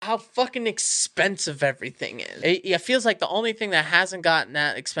how fucking expensive everything is. It feels like the only thing that hasn't gotten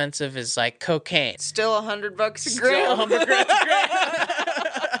that expensive is like cocaine. Still $100 a gram. Still $100 a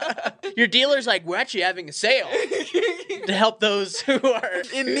gram. Your dealer's like, we're actually having a sale to help those who are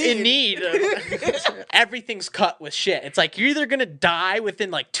in need. Everything's cut with shit. It's like you're either gonna die within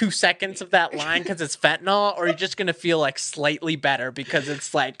like 2 seconds of that line because it's fentanyl, or you're just gonna feel like slightly better because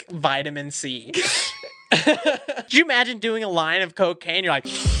it's like vitamin C. Could you imagine doing a line of cocaine? You're like,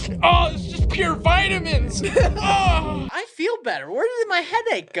 oh, it's just pure vitamins. Oh, I feel better. Where did my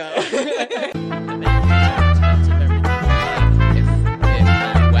headache go? If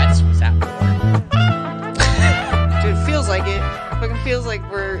West was at war. Dude, it feels like it. Fucking feels like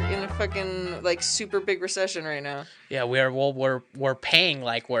we're in a fucking like super big recession right now. Yeah, we're paying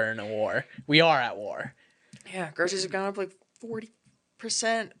like we're in a war. We are at war. Yeah, groceries have gone up like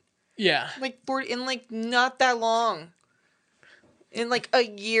 40%. Yeah. Like 40 in like not that long. In like a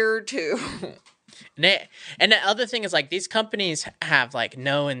year or two. And the other thing is like these companies have like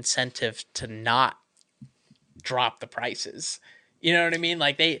no incentive to not drop the prices. You know what I mean?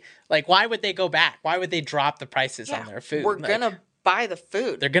 Like why would they go back? Why would they drop the prices on their food? We're gonna buy the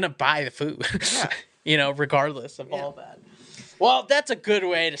food. They're gonna buy the food. Yeah. You know, regardless of all that. Well, that's a good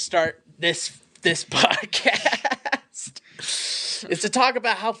way to start this podcast. Is to talk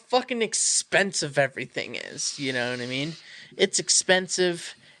about how fucking expensive everything is. You know what I mean? It's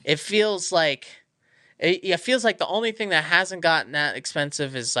expensive. It feels like the only thing that hasn't gotten that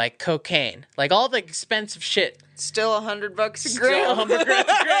expensive is like cocaine. Like all the expensive shit. Still $100 a gram. Still $100 a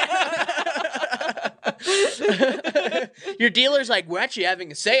gram. Your dealer's like, we're actually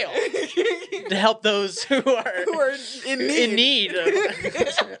having a sale to help those who are in need.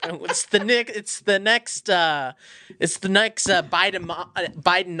 It's the next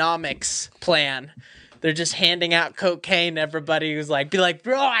Bidenomics plan. They're just handing out cocaine to everybody who's like, be like,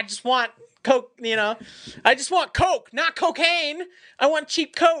 bro, I just want Coke, you know? I just want Coke, not cocaine. I want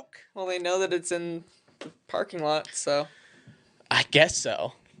cheap Coke. Well, they know that it's in the parking lot, so. I guess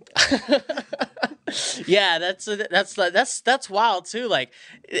so. Yeah, that's wild too. Like,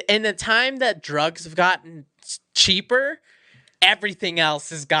 in the time that drugs have gotten cheaper, everything else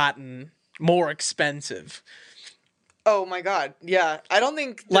has gotten more expensive. Oh my god, yeah. I don't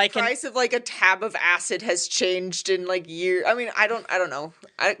think the price of like a tab of acid has changed in like years. I mean, I don't know.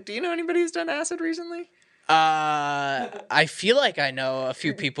 Do you know anybody who's done acid recently? I feel like I know a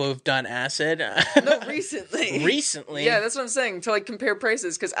few people who've done acid. No, recently. Recently? Yeah, that's what I'm saying, to like compare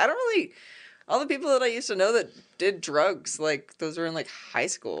prices, because I don't really, all the people that I used to know that did drugs, like those were in like high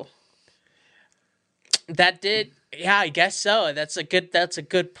school. Yeah, I guess so. That's a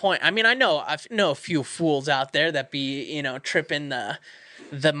good point. I mean, I know a few fools out there that be, you know, tripping the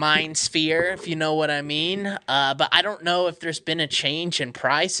mind sphere, if you know what I mean. But I don't know if there's been a change in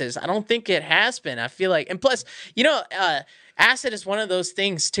prices. I don't think it has been. I feel like, and plus, you know, acid is one of those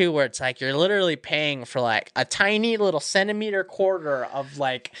things too, where it's like you're literally paying for like a tiny little centimeter quarter of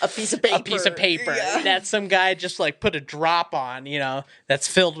like a piece of paper yeah. That some guy just like put a drop on, you know, that's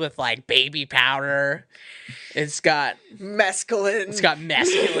filled with like baby powder. It's got mescaline,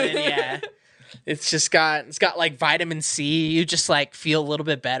 yeah. It's got like vitamin C. You just like feel a little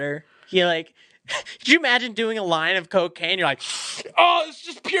bit better. You like, could you imagine doing a line of cocaine? You're like, oh, it's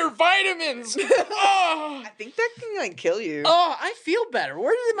just pure vitamins. Oh, I think that can like kill you. Oh, I feel better.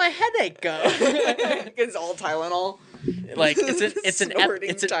 Where did my headache go? It's all Tylenol. Like it's an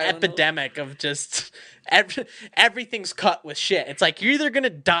epidemic of just everything's cut with shit. It's like you're either gonna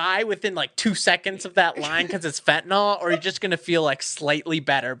die within like 2 seconds of that line because it's fentanyl, or you're just gonna feel like slightly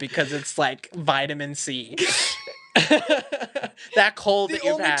better because it's like vitamin C. That cold that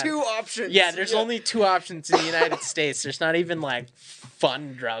you've had. There's only two options. Yeah, there's only two options in the United States. There's not even like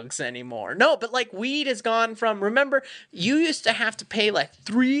fun drugs anymore. No, but like weed has gone from, remember, you used to have to pay like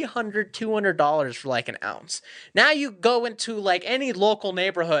 $300-$200 for like an ounce. Now you go into like any local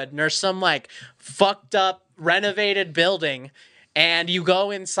neighborhood and there's some like fucked up renovated building, and you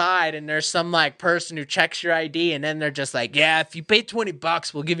go inside and there's some like person who checks your ID, and then they're just like, yeah, if you pay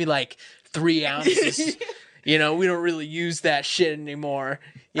 $20, we'll give you like 3 ounces. You know, we don't really use that shit anymore.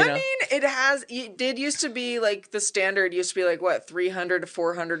 You know? I mean, it did used to be like the standard used to be like what, $300 to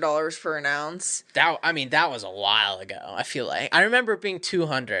 $400 for an ounce. That was a while ago. I feel like I remember it being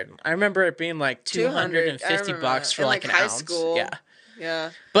 $200. I remember it being like $250 for like an high ounce. School.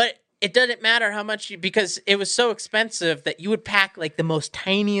 Yeah. But it doesn't matter how much because it was so expensive that you would pack like the most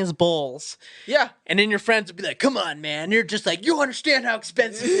tiniest bowls. Yeah. And then your friends would be like, "Come on, man!" You're just like, "You understand how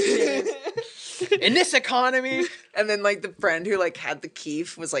expensive this is." In this economy. And then like the friend who like had the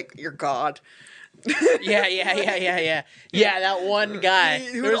keef was like your god. Yeah, that one guy.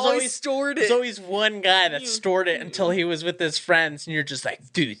 Who always stored it. There's always one guy that stored it until he was with his friends, and you're just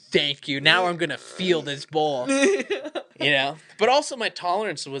like, dude, thank you. Now I'm gonna feel this bowl. But also my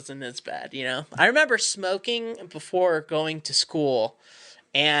tolerance wasn't as bad, I remember smoking before going to school,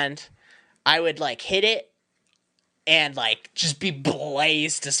 and I would like hit it and like just be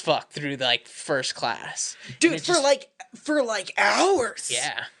blazed as fuck through like first class. Dude, for like hours.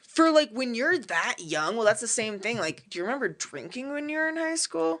 Yeah. For like when you're that young, well, that's the same thing. Like, do you remember drinking when you were in high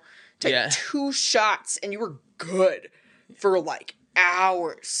school? Take 2 shots and you were good for like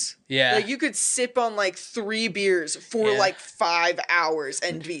hours. Yeah. Like you could sip on like 3 beers for like 5 hours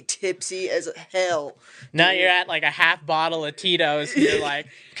and be tipsy as hell. Now you're at like a half bottle of Tito's and you're like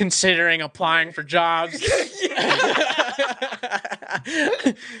considering applying for jobs.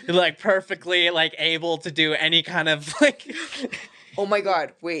 You're like perfectly like able to do any kind of like... Oh my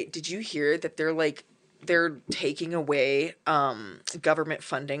God, wait, did you hear that they're taking away government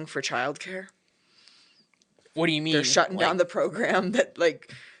funding for childcare? What do you mean? They're shutting down the program that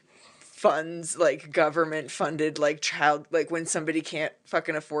like funds like government funded like child, like when somebody can't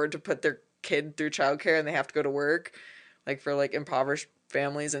fucking afford to put their kid through childcare and they have to go to work, like for like impoverished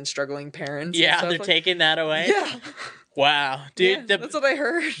families and struggling parents. Yeah, they're taking that away. Yeah. Wow, dude. Yeah, that's what I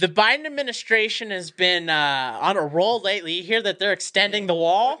heard. The Biden administration has been on a roll lately. You hear that they're extending the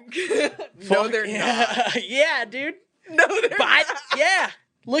wall? No, they're not. Yeah, dude. No, they're not. Yeah.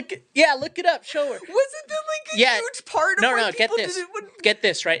 Look it up. Show her. Wasn't that like a huge part of No, get this. Get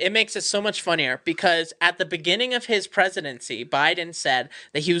this, right? It makes it so much funnier because at the beginning of his presidency, Biden said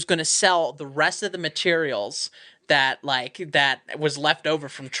that he was going to sell the rest of the materials that was left over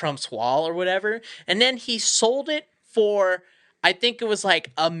from Trump's wall or whatever. And then he sold it for, I think it was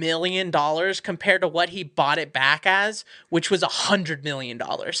like $1 million compared to what he bought it back as, which was $100 million.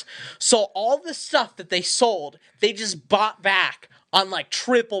 So all the stuff that they sold, they just bought back on like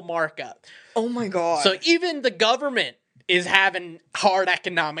triple markup. Oh my God. So even the government is having hard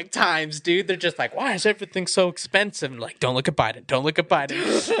economic times, dude. They're just like, why is everything so expensive? And like, don't look at Biden. Don't look at Biden.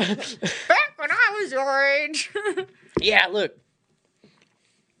 Back when I was your age. Yeah, look.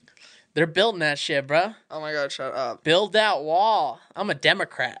 They're building that shit, bro. Oh my God, shut up. Build that wall. I'm a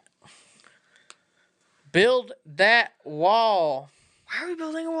Democrat. Build that wall. Why are we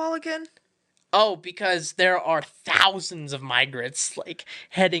building a wall again? Oh, because there are thousands of migrants, like,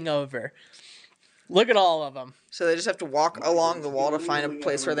 heading over. Look at all of them. So they just have to walk along the wall to find a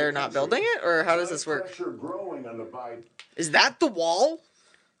place where they're not building it? Or how does this work? Is that the wall?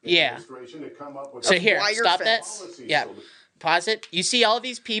 Yeah. So here, stop that. Yeah. Pause it. You see all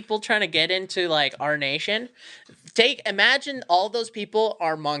these people trying to get into like our nation? Imagine all those people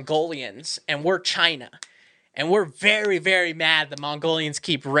are Mongolians and we're China. And we're very, very mad the Mongolians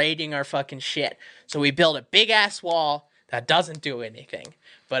keep raiding our fucking shit. So we build a big ass wall that doesn't do anything.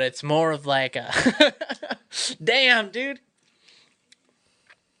 But it's more of like a damn, dude.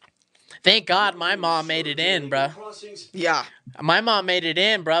 Thank God my mom made it in, bruh. Yeah. My mom made it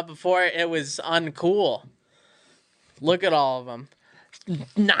in, bruh, before it was uncool. Look at all of them.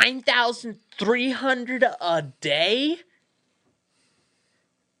 9,300 a day?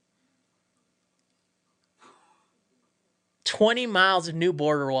 $20 miles of new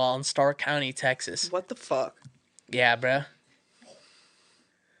border wall in Stark County, Texas. What the fuck? Yeah, bruh.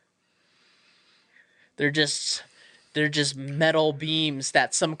 They're just metal beams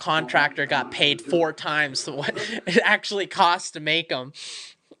that some contractor got paid 4 times what it actually costs to make them.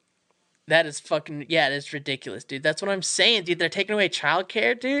 That is fucking... Yeah, it is ridiculous, dude. That's what I'm saying, dude. They're taking away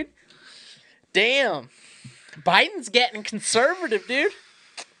childcare, dude. Damn. Biden's getting conservative, dude.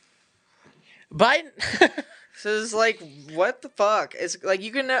 Biden... So it's like, what the fuck? It's like,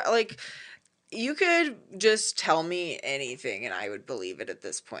 you can, like... You could just tell me anything and I would believe it at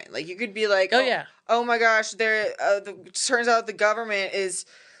this point. Like, you could be like, oh my gosh, turns out the government is,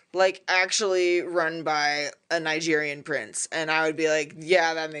 like, actually run by a Nigerian prince. And I would be like,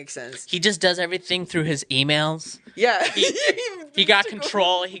 yeah, that makes sense. He just does everything through his emails. Yeah. He got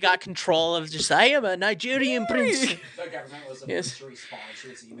control. He got control of just, I am a Nigerian prince. The government was supposed to respond to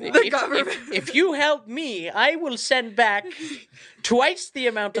his email. The government. If you help me, I will send back twice the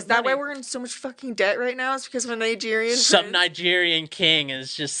amount of money. Is that why we're in so much fucking debt right now? It's because of a Nigerian Some prince? Nigerian king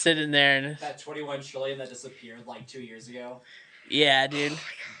is just sitting there. And that 21 trillion that disappeared like 2 years ago. Yeah, dude. Oh my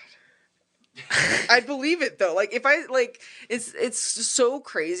God. I'd believe it though. Like if I like, it's so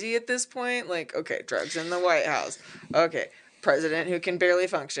crazy at this point. Like, okay, drugs in the White House. Okay, president who can barely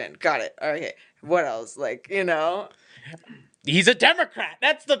function. Got it. Okay, what else? Like, you know? He's a Democrat.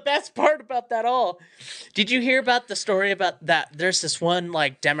 That's the best part about that all. Did you hear about the story about that? There's this one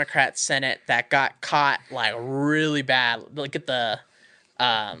like Democrat Senate that got caught like really bad. Look at the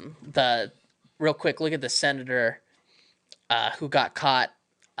real quick. Look at the senator who got caught.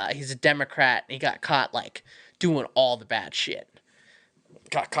 He's a Democrat. And he got caught like doing all the bad shit.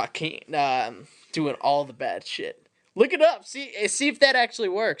 Got caught doing all the bad shit. Look it up. See if that actually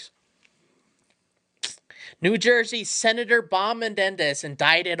works. New Jersey Senator Bob Menendez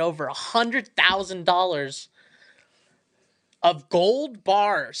indicted over $100,000 of gold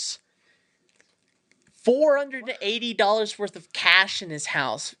bars, $480 worth of cash in his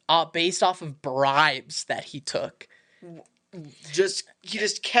house, based off of bribes that he took. He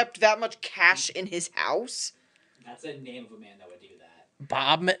just kept that much cash in his house? That's the name of a man that would do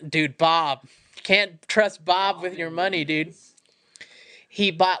that. Bob. Can't trust Bob with your money, dude. He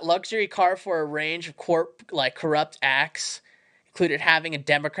bought luxury car for a range of corrupt acts, included having a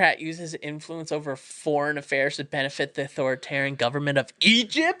Democrat use his influence over foreign affairs to benefit the authoritarian government of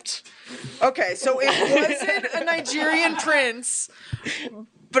Egypt. Okay, so it wasn't a Nigerian prince,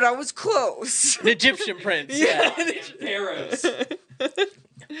 but I was close. An Egyptian prince. Yeah. Pharaohs.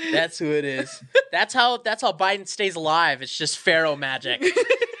 That's who it is. That's how Biden stays alive. It's just pharaoh magic.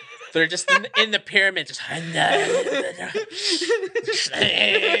 They're just in the pyramid, just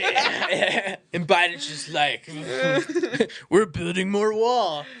and Biden's just like, we're building more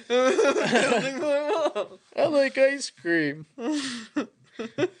wall. I like ice cream.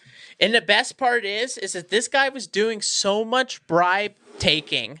 And the best part is that this guy was doing so much bribe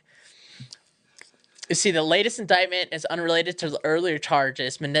taking. You see, the latest indictment is unrelated to the earlier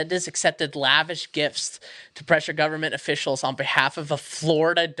charges. Menendez accepted lavish gifts to pressure government officials on behalf of a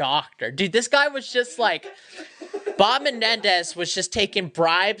Florida doctor. Dude, this guy was just like... Bob Menendez was just taking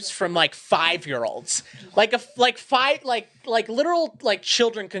bribes from, like, 5-year-olds. Literal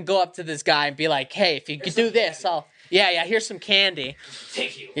children can go up to this guy and be like, hey, if you could do this, I'll... Yeah, here's some candy.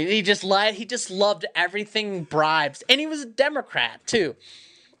 Thank you. He just loved everything bribes. And he was a Democrat, too.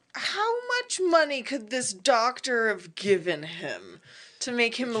 How much money could this doctor have given him to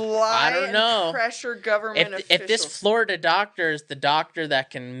make him lie and pressure government officials? If this Florida doctor is the doctor that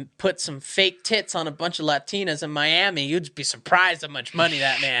can put some fake tits on a bunch of Latinas in Miami, you'd be surprised how much money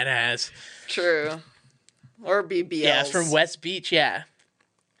that man has. True. Or BBLs. Yeah, from West Beach, yeah.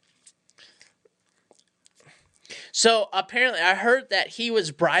 So apparently I heard that he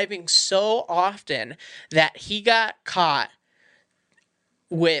was bribing so often that he got caught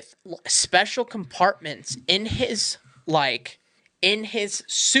with special compartments in his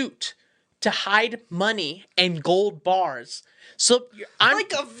suit to hide money and gold bars. So I'm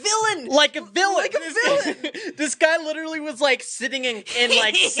like a villain. This guy literally was like sitting in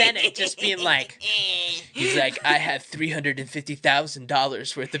like Senate, just being like, he's like, I have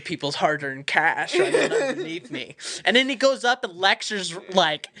 $350,000 worth of people's hard-earned cash right underneath me, and then he goes up and lectures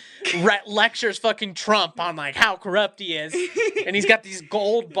fucking Trump on like how corrupt he is, and he's got these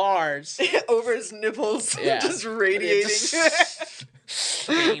gold bars over his nipples, just radiating.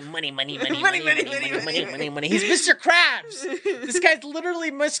 Money. He's Mr. Krabs. This guy's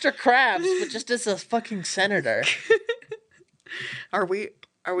literally Mr. Krabs, but just as a fucking senator. Are we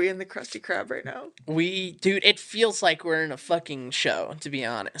in the Krusty Krab right now? Dude, it feels like we're in a fucking show, to be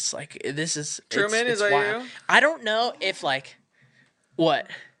honest. Like, this is... Truman, is that you? I don't know if, like... What?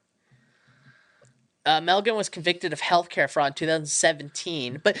 Melgen was convicted of healthcare fraud in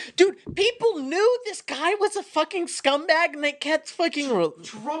 2017. But, dude, people knew this guy was a fucking scumbag and they kept fucking...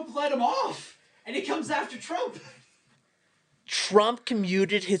 Trump let him off! And he comes after Trump! Trump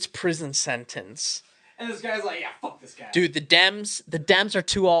commuted his prison sentence. And this guy's like, yeah, fuck this guy. Dude, the Dems are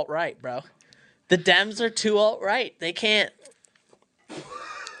too alt-right, bro. The Dems are too alt-right. They can't...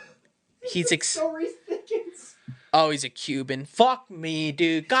 He's so Oh, he's a Cuban. Fuck me,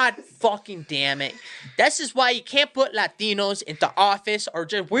 dude. God fucking damn it. This is why you can't put Latinos into office, or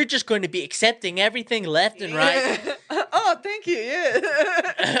we're just going to be accepting everything left and right. Oh, thank you. Yeah.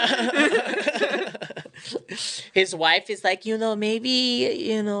 His wife is like,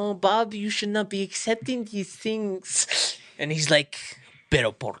 maybe, Bob, you should not be accepting these things. And he's like,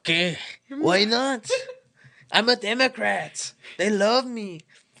 pero por qué? Why not? I'm a Democrat. They love me.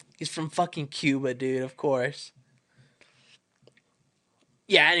 He's from fucking Cuba, dude, of course.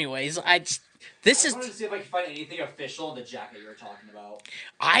 Yeah, anyways, I wanted to see if I could find anything official in the jacket you were talking about.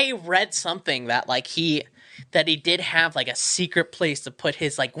 I read something that he did have like a secret place to put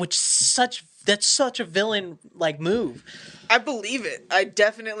his which is such That's such a villain like move. I believe it. I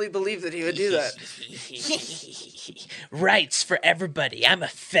definitely believe that he would do that. Rights for everybody. I'm a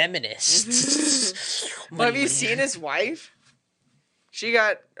feminist. Well, have you seen his wife? She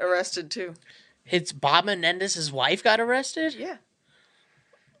got arrested too. His Bob Menendez's wife got arrested? Yeah.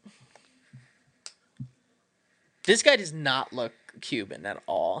 This guy does not look Cuban at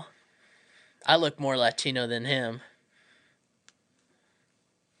all. I look more Latino than him.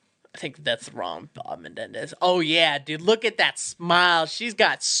 I think that's the wrong Bob Menendez. Oh, yeah, dude. Look at that smile. She's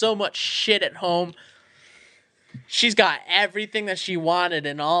got so much shit at home. She's got everything that she wanted,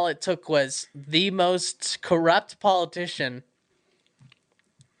 and all it took was the most corrupt politician.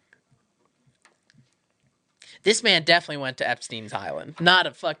 This man definitely went to Epstein's Island. Not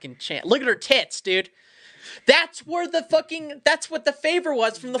a fucking chance. Look at her tits, dude. That's what the favor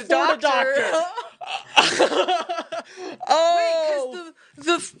was from the Florida doctor. Oh,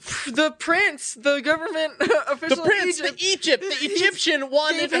 wait, the prince, the government official, the Egyptian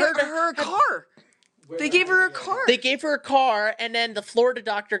wanted her a car. They gave her a car. They gave her a car, and then the Florida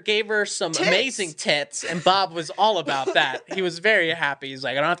doctor gave her some amazing tits, and Bob was all about that. He was very happy. He's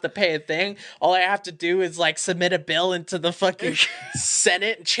like, I don't have to pay a thing. All I have to do is like submit a bill into the fucking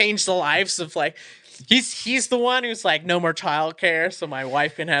Senate and change the lives of like. He's the one who's like, no more childcare, so my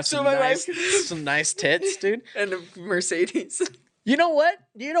wife can have some nice tits, dude. And a Mercedes. You know what?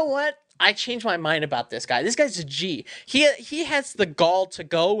 I changed my mind about this guy. This guy's a G. He has the gall to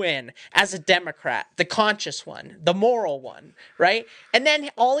go in as a Democrat, the conscious one, the moral one, right? And then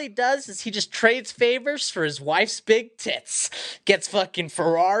all he does is he just trades favors for his wife's big tits. Gets fucking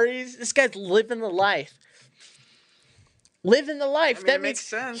Ferraris. This guy's living the life. Living the life. I mean, that makes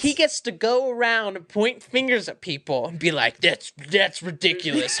sense. He gets to go around and point fingers at people and be like, that's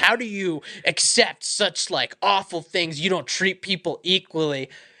ridiculous. How do you accept such like awful things? You don't treat people equally.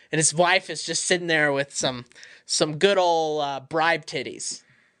 And his wife is just sitting there with some good old bribe titties.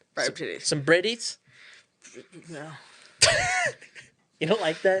 Some Britties? No. You don't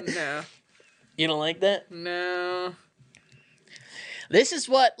like that? No. You don't like that? No. This is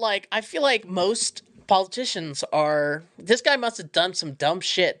what, like, I feel like most politicians are. This guy must have done some dumb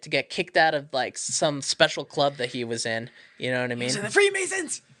shit to get kicked out of like some special club that he was in. You know what I mean? He's in the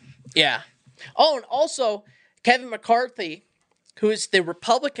Freemasons. Yeah. Oh, and also Kevin McCarthy, who is the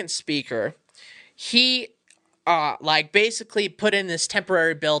Republican speaker, he like basically put in this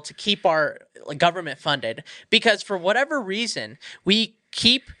temporary bill to keep our government funded because for whatever reason we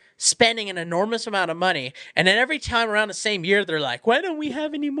keep spending an enormous amount of money, and then every time around the same year they're like, why don't we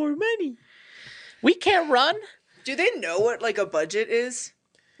have any more money? We can't run. Do they know what, like, a budget is?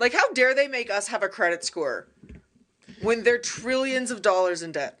 Like, how dare they make us have a credit score when they're trillions of dollars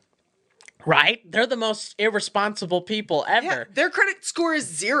in debt? Right? They're the most irresponsible people ever. Yeah, their credit score is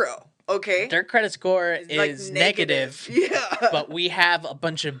 0, okay? Their credit score is negative. Yeah. But we have a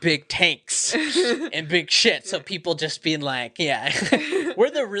bunch of big tanks and big shit, so people just being like, yeah. We're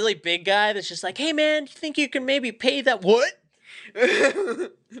the really big guy that's just like, hey, man, you think you can maybe pay that? What?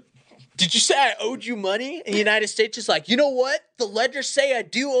 Did you say I owed you money? And the United States is like, you know what? The ledgers say I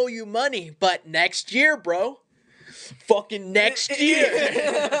do owe you money, but next year, bro. Fucking next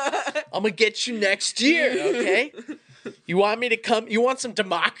year. I'm gonna get you next year, okay? You want me to come? You want some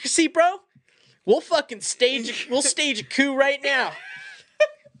democracy, bro? We'll stage a coup right now.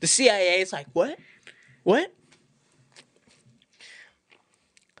 The CIA is like, what? What?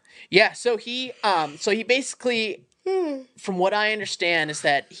 Yeah, so he basically, from what I understand, is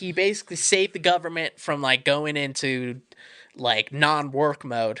that he basically saved the government from like going into like non-work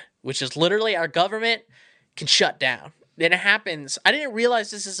mode, which is literally our government can shut down. Then it happens. I didn't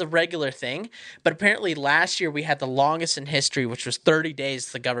realize this is a regular thing, but apparently last year we had the longest in history, which was 30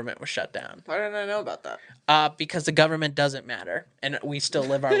 days the government was shut down. Why didn't I know about that? Because the government doesn't matter, and we still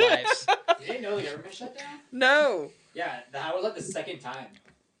live our lives. You didn't know the government shut down? No. Yeah, that was like the second time.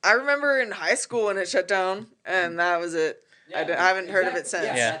 I remember in high school when it shut down, and that was it. Yeah, I haven't heard of it since.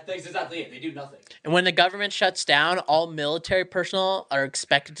 Yeah, that's exactly it. They do nothing. And when the government shuts down, all military personnel are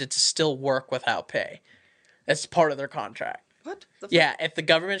expected to still work without pay. That's part of their contract. What? Yeah, if the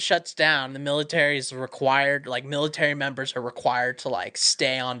government shuts down, the military is required, like military members are required to like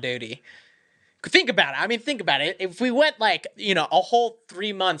stay on duty. Think about it. I mean, think about it. If we went like, you know, a whole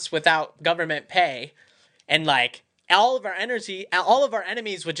 3 months without government pay, and like all of our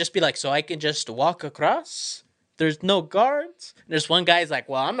enemies would just be like, so I can just walk across? There's no guards. There's one guy's like,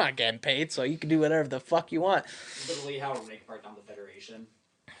 well, I'm not getting paid, so you can do whatever the fuck you want. Literally how Rick brought down the Federation.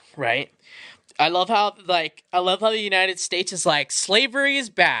 Right. I love how the United States is like, slavery is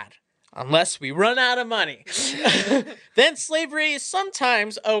bad. unless we run out of money. Then slavery is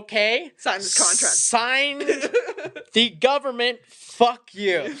sometimes okay. Sign this contract. Sign the government. Fuck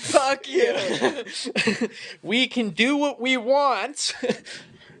you. Fuck you. We can do what we want.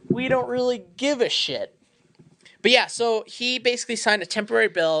 We don't really give a shit. But yeah, so he basically signed a temporary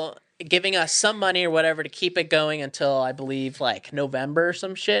bill giving us some money or whatever to keep it going until, I believe, like November or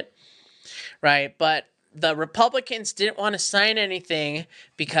some shit. Right? But the Republicans didn't want to sign anything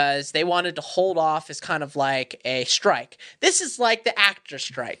because they wanted to hold off as kind of like a strike. This is like the actor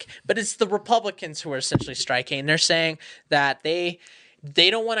strike, but it's the Republicans who are essentially striking. They're saying that they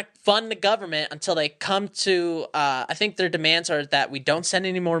don't want to fund the government until they come to, I think their demands are that we don't send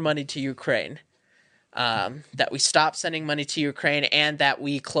any more money to Ukraine, that we stop sending money to Ukraine, and that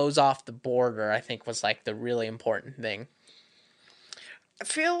we close off the border, I think was like the really important thing. I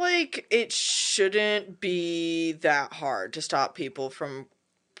feel like it shouldn't be that hard to stop people from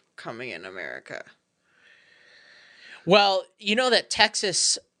coming in America. Well, you know that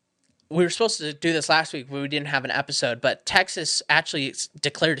Texas, we were supposed to do this last week, but we didn't have an episode, but Texas actually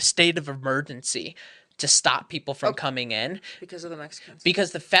declared a state of emergency to stop people from coming in. Because of the Mexicans.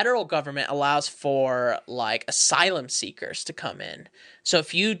 Because the federal government allows for like asylum seekers to come in. So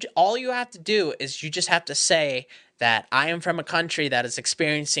if all you have to do is you just have to say that I am from a country that is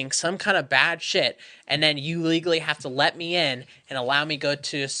experiencing some kind of bad shit, and then you legally have to let me in and allow me go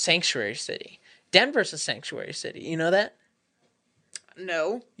to a sanctuary city. Denver's a sanctuary city. You know that?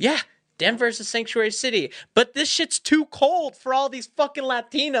 No. Yeah. Denver's a sanctuary city. But this shit's too cold for all these fucking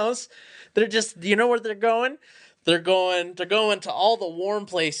Latinos. They're just, you know where they're going? They're going to all the warm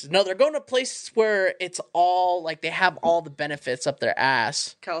places. No, they're going to places where it's all, like, they have all the benefits up their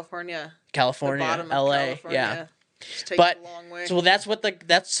ass. California, LA, California. Yeah. But a long way.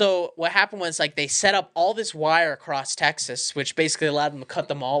 So what happened was, like, they set up all this wire across Texas, which basically allowed them to cut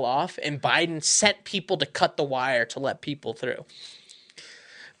them all off, and Biden sent people to cut the wire to let people through.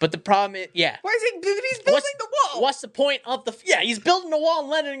 But the problem is, yeah. Why is he's building the wall? What's the point of he's building the wall and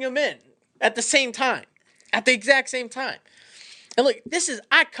letting them in at the same time. At the exact same time. And look,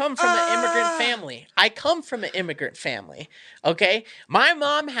 I come from an immigrant family. Okay? My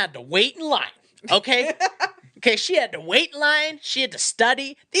mom had to wait in line. Okay? Okay, she had to wait in line. She had to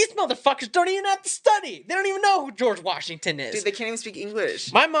study. These motherfuckers don't even have to study. They don't even know who George Washington is. Dude, they can't even speak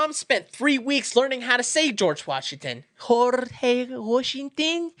English. My mom spent 3 weeks learning how to say George Washington. Jorge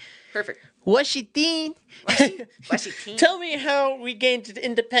Washington. Perfect. Washington. Washington. Tell me how we gained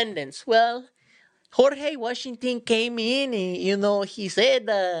independence. Well, Jorge Washington came in and, he said,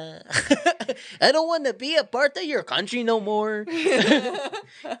 I don't want to be a part of your country no more.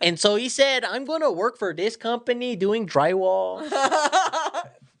 And so he said, I'm going to work for this company doing drywall.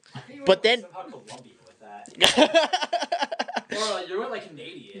 But then... Colombia with that. Or you're like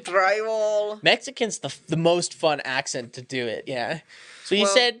Canadian. Drywall. Mexican's the most fun accent to do it, yeah. So he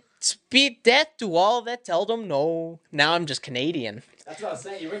said, speak death to all that tell them no. Now I'm just Canadian. That's what I was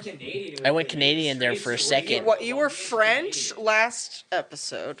saying. You went Canadian. I went Canadian there for a second. You were French last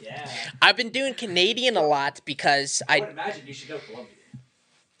episode. Yeah. I've been doing Canadian a lot because I would imagine you should know Colombian.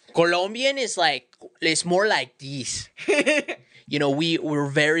 Colombian is it's more like this. We're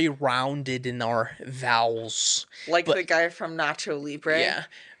very rounded in our vowels. Like the guy from Nacho Libre? Yeah.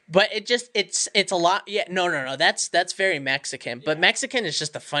 But it's a lot. Yeah, no. That's very Mexican. Yeah. But Mexican is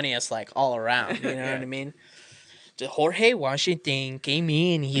just the funniest, all around. You know what I mean? Jorge Washington came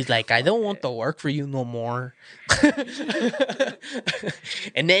in. He's like, I don't want to work for you no more.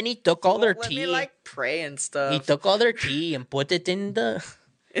 And then he took all their tea. Let me pray and stuff. He took all their tea and put it in the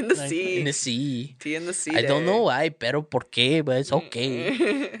sea. In the sea. Tea in the sea. I don't know why, pero por qué, but it's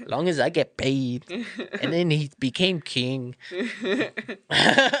okay. As long as I get paid. And then he became king.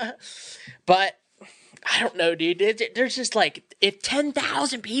 But I don't know, dude. There's just if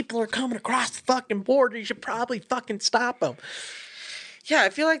 10,000 people are coming across the fucking border, you should probably fucking stop them. Yeah, I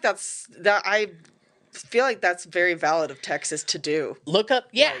feel like that's very valid of Texas to do. Look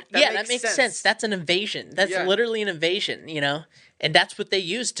up, that makes sense. That's an invasion. That's literally an invasion, and that's what they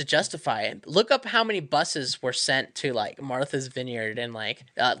use to justify it. Look up how many buses were sent to Martha's Vineyard and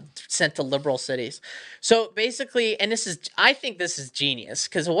sent to liberal cities. So basically, and I think this is genius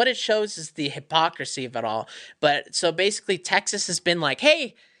because what it shows is the hypocrisy of it all. But so basically, Texas has been like,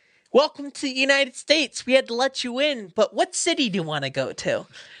 hey, welcome to the United States. We had to let you in, but what city do you want to go to?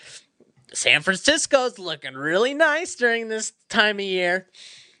 San Francisco's looking really nice during this time of year.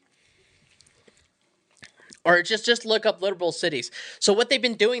 Or just look up liberal cities. So what they've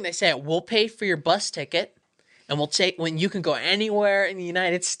been doing, they say, we'll pay for your bus ticket, and we'll take when you can go anywhere in the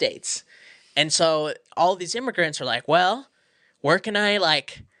United States. And so all these immigrants are like, well, where can I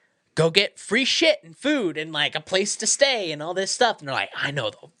go get free shit and food and like a place to stay and all this stuff. And they're like, I know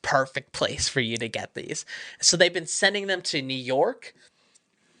the perfect place for you to get these. So they've been sending them to New York.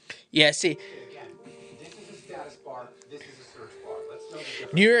 Yeah, see. Again, this is a status bar. This is a search bar. Let's know the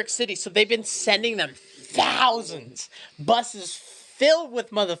difference. New York City. So they've been sending them thousands. Buses filled with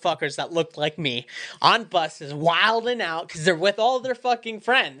motherfuckers that look like me on buses, wilding out because they're with all their fucking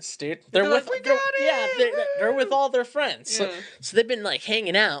friends, dude. They're with they're with all their friends. Yeah. So they've been like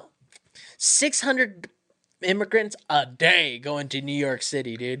hanging out. 600 immigrants a day going to New York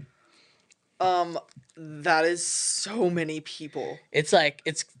City, dude. That is so many people. It's like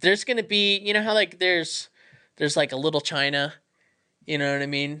there's gonna be, you know how like there's like a little China, you know what I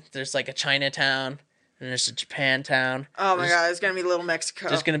mean? There's like a Chinatown and there's a Japantown. Oh my god, it's gonna be Little Mexico.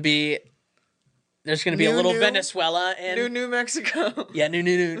 There's gonna be a little Venezuela and New Mexico. Yeah,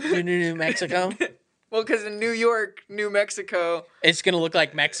 new Mexico. Well, because in New York, New Mexico, it's gonna look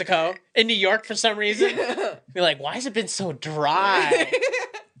like Mexico. In New York, for some reason, you're like, why has it been so dry?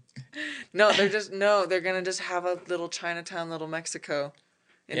 they're gonna just have a little Chinatown, Little Mexico,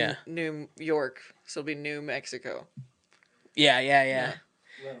 in New York. So it'll be New Mexico. Yeah.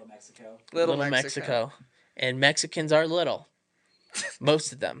 Little Mexico. Little Mexico. And Mexicans are little.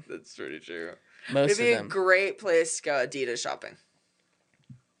 Most of them. That's pretty true. Most It'd be of them. a great place to go Adidas shopping.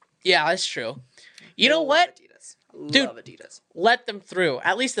 Yeah, that's true. You know what? Adidas. Dude, love Adidas. Let them through.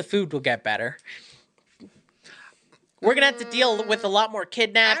 At least the food will get better. We're going to have to deal with a lot more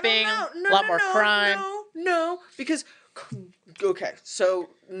kidnapping, a lot more crime. No, because, okay, so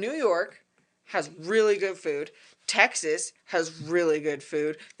New York has really good food. Texas has really good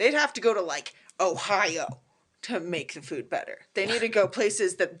food. They'd have to go to, like, Ohio to make the food better. They need to go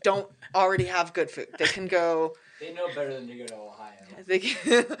places that don't already have good food. They can go... They know better than to go to Ohio. That's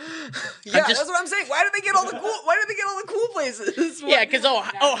what I'm saying. Why do they get all the cool places? Yeah, because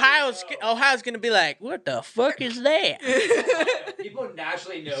Ohio's gonna be like, what the fuck is that? People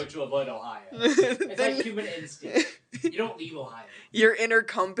naturally know to avoid Ohio. It's like human instinct. You don't leave Ohio. Your inner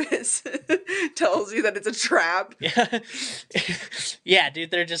compass tells you that it's a trap. Yeah. Yeah, dude,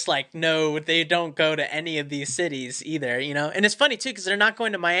 they're just like, no, they don't go to any of these cities either, you know? And it's funny, too, because they're not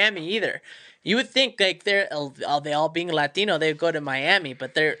going to Miami either. You would think, like, they all being Latino, they would go to Miami,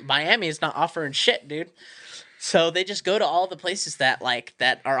 but Miami is not offering shit, dude. So they just go to all the places that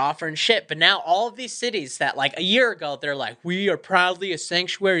are offering shit. But now all of these cities that, like, a year ago, they're like, we are proudly a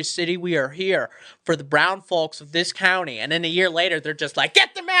sanctuary city. We are here for the brown folks of this county. And then a year later, they're just like,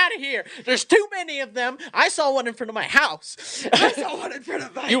 get them out of here. There's too many of them. I saw one in front of my house.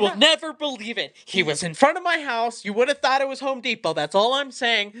 You will never believe it. He was in front of my house. You would have thought it was Home Depot. That's all I'm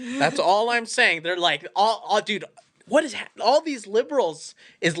saying. They're like, dude. What is all these liberals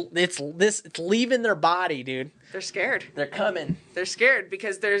it's leaving their body, dude. They're scared. They're coming. They're scared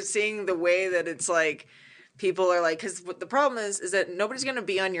because they're seeing the way that it's like people are like, because the problem is that nobody's going to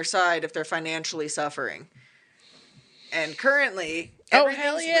be on your side if they're financially suffering. And currently,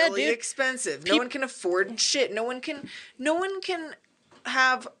 everything's really expensive. No one can afford shit. No one can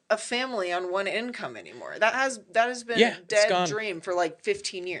have a family on one income anymore. That has been a dead dream for like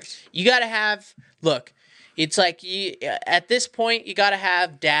 15 years. You got to look. It's like at this point, you got to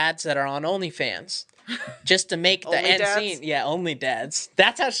have dads that are on OnlyFans just to make the end scene. Yeah, only dads.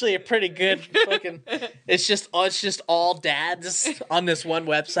 That's actually a pretty good fucking. It's just all dads on this one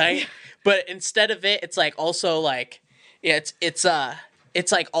website. But instead of it, it's like also like it's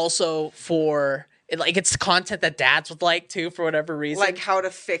like also for. Like, it's content that dads would like, too, for whatever reason. Like how to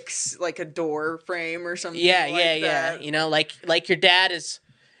fix, like, a door frame or something Yeah. You know, like your dad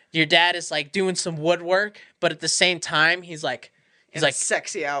is like doing some woodwork, but at the same time, he's like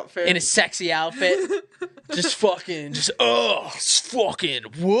sexy outfit. In a sexy outfit. It's fucking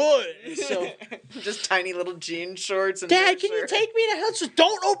wood. So just tiny little jean shorts. And Dad, can you take me to hell? Just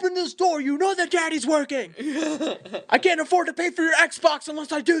don't open this door. You know that Daddy's working. I can't afford to pay for your Xbox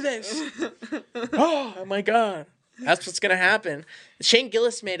unless I do this. Oh my god. That's what's gonna happen. Shane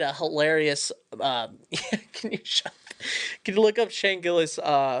Gillis made a hilarious. Can you look up Shane Gillis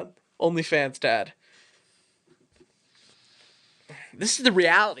OnlyFans dad? This is the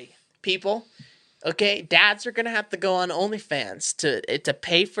reality, people. Okay, dads are gonna have to go on OnlyFans to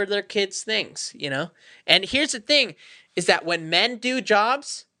pay for their kids' things, you know. And here's the thing: is that when men do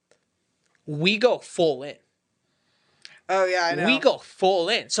jobs, we go full in. Oh yeah, I know. We go full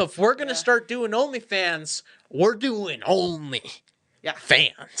in. So if we're gonna start doing OnlyFans, we're doing only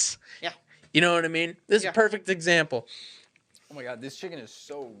fans. Yeah. You know what I mean? This is a perfect example. Oh my god, this chicken is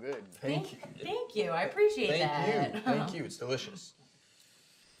so good. Thank you. Thank you. I appreciate that. Thank you. It's delicious.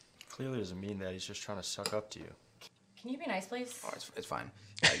 Clearly doesn't mean that. He's just trying to suck up to you. Can you be nice, please? Oh, it's fine.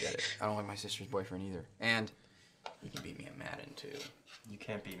 I get it. I don't like my sister's boyfriend either. And he can beat me at Madden, too. You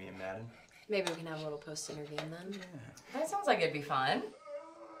can't beat me in Madden. Maybe we can have a little post-interview then. Yeah. That sounds like it'd be fun.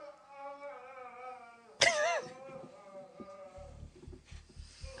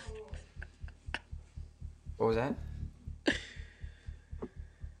 What was that?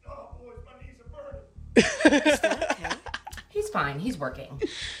 Oh, boys, my knees are burning. Is that okay? He's fine. He's working.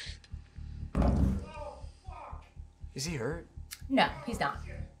 Oh, fuck. Is he hurt? No, he's not.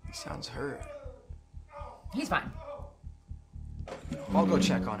 He sounds hurt. He's fine. I'll go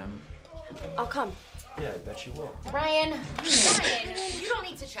check on him. I'll come. Yeah, I bet you will. Ryan, you don't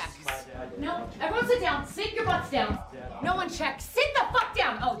need to check. No, everyone sit down. Sit your butts down. No one checks. Sit the fuck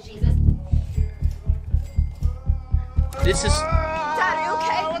down. Oh, Jesus. This is... Dad, are you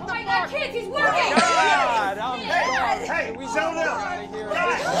okay? Oh my God, kids, he's working. God, hey, settle down.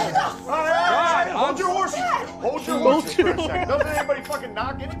 Guys, hold your horses. Hold your horses for a second. Don't let anybody fucking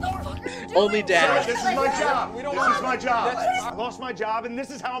knock anymore. Only Dad. This is my job. This is my job. I lost my job, and this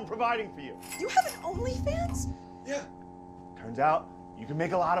is how I'm providing for you. You have an OnlyFans? Yeah. Turns out you can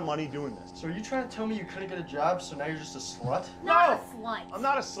make a lot of money doing this. So are you trying to tell me you couldn't get a job, so now you're just a slut? Not a slut. I'm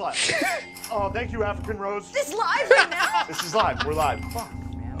not a slut. Oh, thank you, African Rose. This live right now? This is live. We're live. Fuck,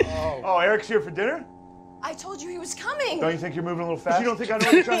 man. Oh, Eric's here for dinner? I told you he was coming. Don't you think you're moving a little fast? You don't think I know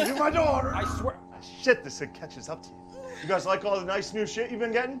what you're trying to do, my daughter? I swear. Shit, this thing catches up to you. You guys like all the nice new shit you've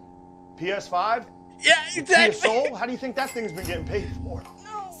been getting? PS5? Yeah, exactly. Soul? How do you think that thing's been getting paid for?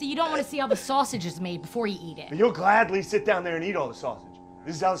 So you don't want to see how the sausage is made before you eat it. You'll gladly sit down there and eat all the sausage.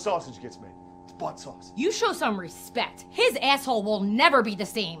 This is how the sausage gets made. It's butt sauce. You show some respect. His asshole will never be the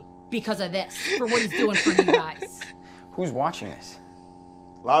same because of this, for what he's doing for you guys. Who's watching this?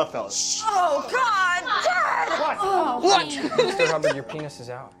 A lot of fellas. Oh, God! Dad! What? Oh, What? Mr. Hubbard, your penis is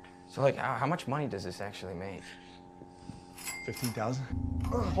out. So, like, how much money does this actually make? 15,000?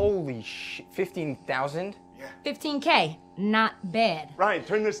 Holy shit. 15,000? 15K, not bad. Ryan,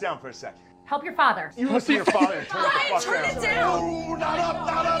 turn this down for a second. Help your father. You listen to your father and turn it the fuck turn down. it down. Oh, not up,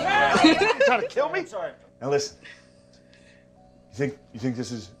 not up. You trying to kill me? Sorry. Now listen. You think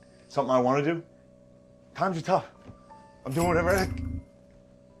this is something I want to do? Times are tough. I'm doing whatever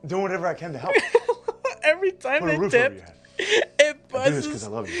I can to help. Every time Put a they roof over dip, your head. it I do this because buzzes. I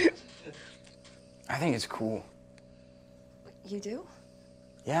love you guys. I think it's cool. You do?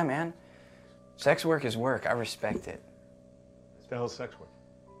 Yeah, man. Sex work is work. I respect it. What the hell's sex work?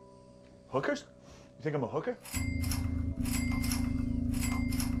 Hookers? You think I'm a hooker?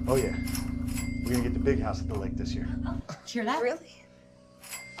 Oh yeah. We're gonna get the big house at the lake this year. Did you hear that? Really?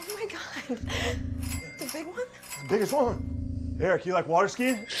 Oh, my God. The big one? The biggest one. Eric, you like water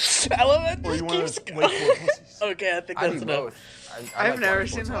skiing? I love it. Or Just you want keeps to going. wake for pussies? Okay, I think I that's do enough. both. I've like never water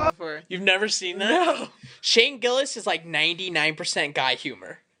seen sports. that before. You've never seen that? No. Shane Gillis is like 99% guy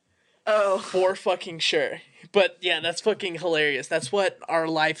humor. Oh. For fucking sure. But yeah, that's fucking hilarious. That's what our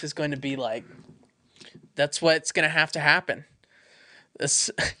life is going to be like. That's what's going to have to happen. This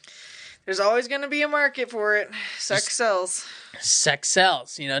There's always going to be a market for it. Sex sells. sex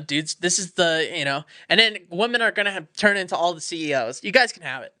sells, you know, dudes. This is the, you know, and then women are going to turn into all the CEOs. You guys can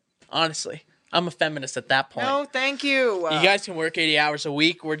have it. Honestly. I'm a feminist at that point. No, thank you. You guys can work 80 hours a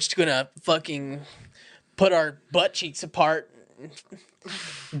week. We're just going to fucking put our butt cheeks apart.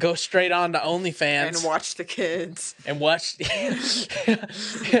 Go straight on to OnlyFans. And watch the kids. And watch.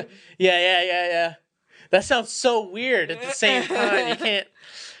 Yeah. That sounds so weird at the same time. You can't,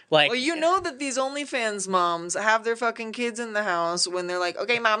 like. Well, you know that these OnlyFans moms have their fucking kids in the house when they're like,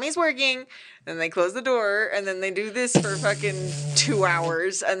 okay, mommy's working. And they close the door and then they do this for fucking 2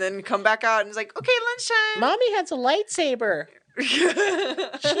 hours and then come back out and it's like, okay, lunchtime. Mommy has a lightsaber.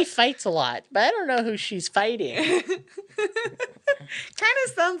 She fights a lot, but I don't know who she's fighting. Kind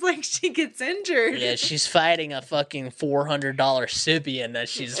of sounds like she gets injured. Yeah, she's fighting a fucking $400 Sibian that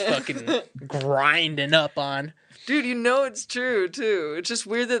she's fucking grinding up on. Dude, you know it's true, too. It's just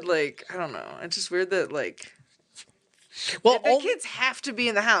weird that, like, I don't know. It's just weird that, like, well, the kids have to be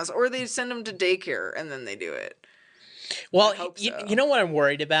in the house or they send them to daycare and then they do it. Well, so. you know what I'm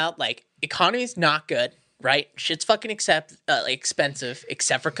worried about? Like, economy's not good, right? Shit's fucking expensive,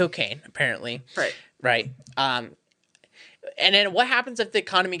 except for cocaine, apparently. Right. And then what happens if the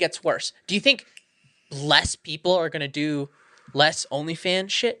economy gets worse? Do you think less people are going to do less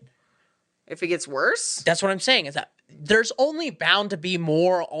OnlyFans shit? If it gets worse? That's what I'm saying, is that there's only bound to be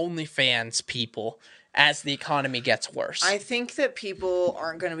more OnlyFans people as the economy gets worse. I think that people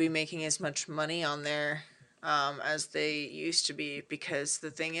aren't going to be making as much money on there as they used to be because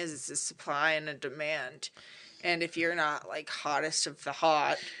the thing is, it's a supply and a demand. And if you're not, like, hottest of the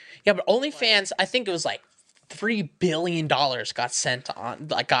hot... Yeah, but OnlyFans, I think it was like $3 billion got spent on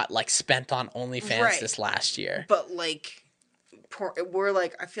OnlyFans this last year. But like, we're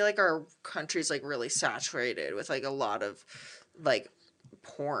like, I feel like our country's like really saturated with like a lot of like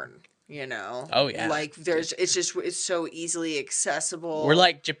porn. You know? Oh yeah. Like it's so easily accessible. We're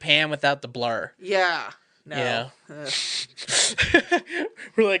like Japan without the blur. Yeah. No. Yeah.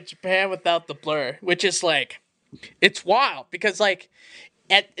 We're like Japan without the blur, which is like, it's wild because like,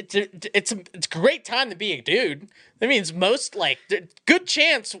 it's a great time to be a dude. That means good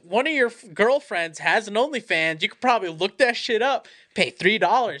chance one of your girlfriends has an OnlyFans. You could probably look that shit up, pay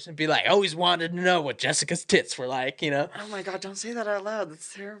 $3, and be like, always wanted to know what Jessica's tits were like, you know? Oh my God, don't say that out loud.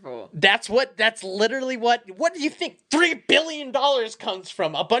 That's terrible. That's literally what do you think $3 billion comes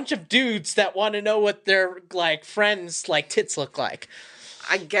from? A bunch of dudes that want to know what their, like, friends' like tits look like.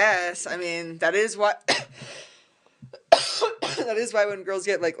 I guess. I mean, that is what... That is why when girls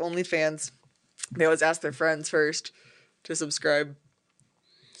get like OnlyFans, they always ask their friends first to subscribe.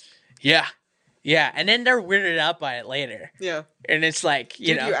 Yeah. Yeah, and then they're weirded out by it later. Yeah. And it's like,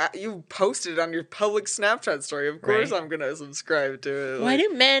 you know. You posted on your public Snapchat story. Of course I'm going to subscribe to it. Why do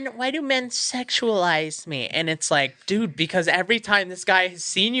men sexualize me? And it's like, dude, because every time this guy has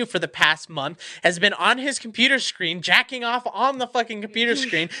seen you for the past month, has been on his computer screen, jacking off on the fucking computer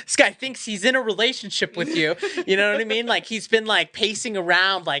screen. This guy thinks he's in a relationship with you. You know what I mean? Like, he's been, like, pacing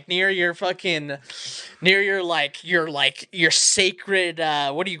around, like, near your sacred,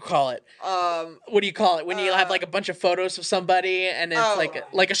 what do you call it? What do you call it when you have like a bunch of photos of somebody and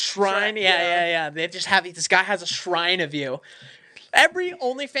it's like a shrine? Yeah. They just have this guy has a shrine of you. Every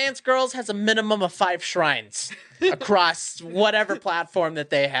OnlyFans girls has a minimum of 5 shrines across whatever platform that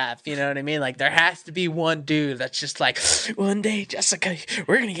they have. You know what I mean? Like, there has to be one dude that's just like, one day, Jessica,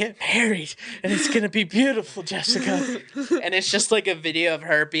 we're gonna get married and it's gonna be beautiful, Jessica. And it's just like a video of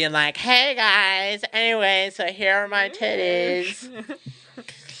her being like, hey guys, anyway, so here are my titties.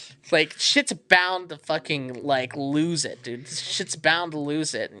 Like, shit's bound to fucking, like, lose it, dude. Shit's bound to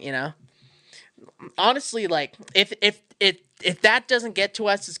lose it, you know? Honestly, like, if that doesn't get to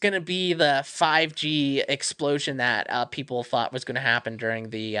us, it's going to be the 5G explosion that people thought was going to happen during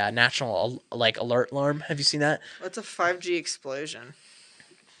the national, alert alarm. Have you seen that? What's a 5G explosion?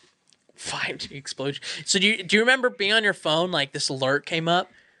 5G explosion. So do you remember being on your phone, like, this alert came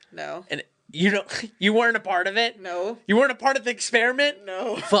up? No. And you weren't a part of it? No. You weren't a part of the experiment?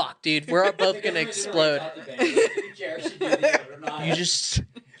 No. Fuck, dude. We're both gonna explode.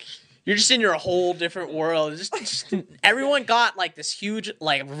 You're just in your whole different world. Just everyone got like this huge,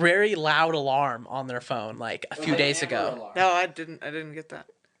 like very loud alarm on their phone like a few days ago. No, I didn't get that.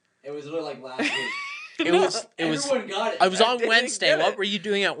 It was literally like last week. Everyone got it. I was on Wednesday. What were you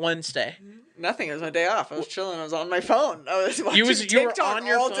doing at Wednesday? Nothing. It was my day off. I was chilling. I was on my phone. I was watching you were TikTok on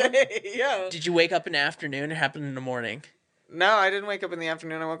your all phone? day. Yeah. Did you wake up in the afternoon or happen in the morning? No, I didn't wake up in the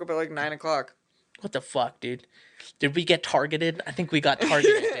afternoon. I woke up at like 9 o'clock. What the fuck, dude? Did we get targeted? I think we got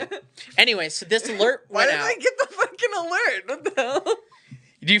targeted, dude. Anyway, so this alert went out. Why did I get the fucking alert? What the hell?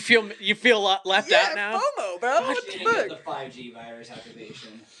 Do you feel left out now? FOMO, bro. What the fuck? Get the 5G virus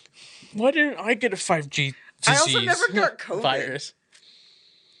activation. Why didn't I get a 5G disease? I also never got COVID. Virus.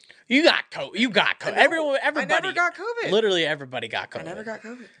 You got COVID. Everybody. I never got COVID. Literally everybody got COVID. I never got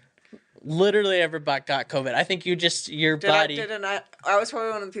COVID. Literally everybody got COVID. I think your body. I was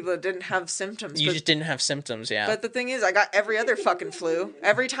probably one of the people that didn't have symptoms. You just didn't have symptoms, yeah. But the thing is, I got every other fucking flu.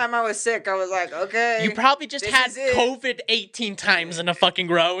 Every time I was sick, I was like, okay. You probably just had COVID 18 times in a fucking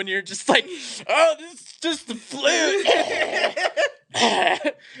row, and you're just like, oh, this is just the flu.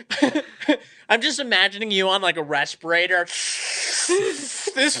 I'm just imagining you on like a respirator.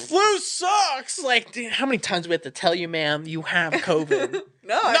 This flu sucks. Like, dude, how many times do we have to tell you, ma'am, you have COVID?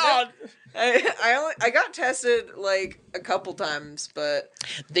 I got tested like a couple times, but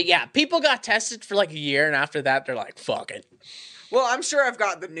people got tested for like a year, and after that, they're like, fuck it. Well, I'm sure I've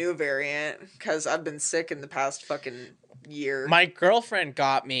got the new variant because I've been sick in the past fucking year. My girlfriend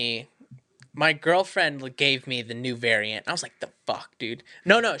gave me the new variant. I was like, the fuck, dude?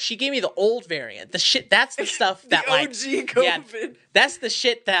 No, she gave me the old variant. The shit, that's the stuff that the OG COVID. Yeah, that's the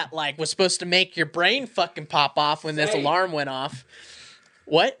shit that like was supposed to make your brain fucking pop off when this alarm went off.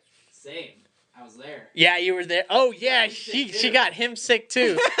 What? Same. I was there. Yeah, you were there. Oh yeah, she got him sick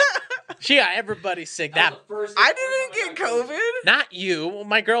too. She got everybody sick. I didn't get COVID. Not you,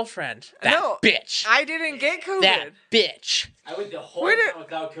 my girlfriend. That bitch. I didn't get COVID. That bitch. I went the whole time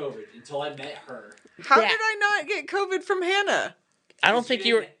without COVID until I met her. How did I not get COVID from Hannah? I don't think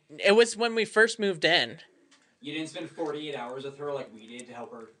you were. It was when we first moved in. You didn't spend 48 hours with her like we did to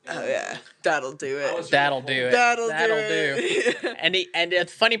help her. Oh yeah, that'll do it. That'll do it. That'll do it. And the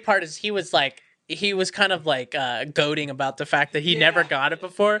funny part is he was like, he was kind of like goading about the fact that he never got it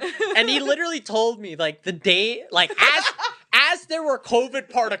before, and he literally told me like the day, like as there were COVID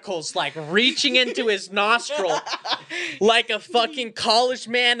particles like reaching into his nostril like a fucking college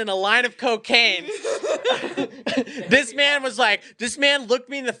man in a line of cocaine. This man looked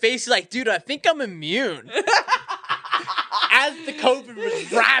me in the face, he's like, dude, I think I'm immune. As the COVID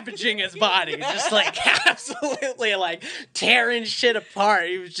was ravaging his body, just like absolutely like tearing shit apart.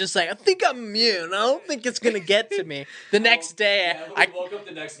 He was just like, I think I'm immune. I don't think it's gonna get to me. The next day, I woke up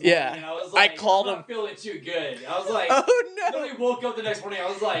the next morning and I was like, I called I'm him. not feeling too good. I was like, oh no. Literally woke up the next morning. I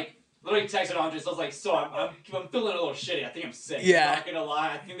was like, literally texted Andres. I was like, so I'm feeling a little shitty. I think I'm sick. Yeah. I'm not gonna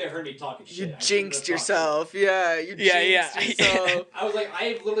lie. I think they heard me talking shit. You jinxed yourself. Yeah. You jinxed yourself. I was like,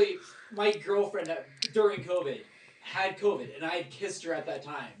 I literally, my girlfriend during COVID had COVID, and I had kissed her at that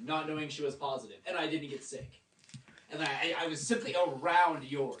time, not knowing she was positive, and I didn't get sick. And I was simply around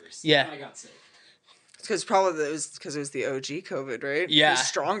yours. Yeah. And I got sick. Because it was the OG COVID, right? Yeah. It was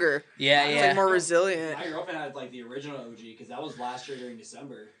stronger. Yeah, It's yeah. like more resilient. My girlfriend had like the original OG because that was last year during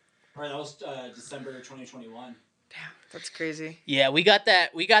December, or that was December 2021. Damn, that's crazy. Yeah, we got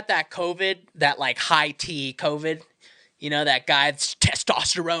that COVID, that like high T COVID. You know, that guy that's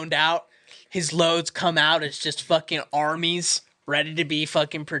testosteroned out. His loads come out as just fucking armies ready to be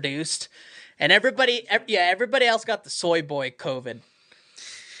fucking produced. And everybody else got the soy boy COVID.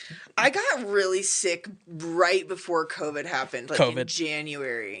 I got really sick right before COVID happened, like in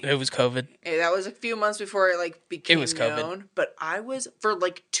January. It was COVID. And that was a few months before it like became known. COVID. But I was, for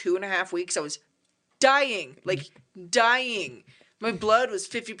like 2.5 weeks, I was dying. Like, dying. My blood was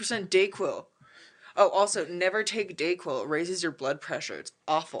 50% Dayquil. Oh, also, never take Dayquil. It raises your blood pressure. It's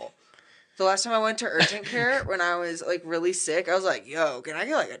awful. The last time I went to urgent care when I was like really sick, I was like, yo, can I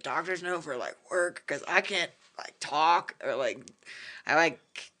get like a doctor's note for like work? Because I can't like talk or like,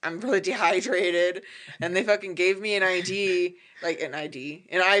 I'm really dehydrated. And they fucking gave me an IV,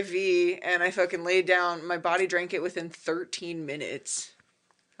 and I fucking laid down. My body drank it within 13 minutes.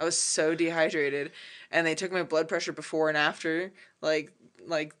 I was so dehydrated. And they took my blood pressure before and after, like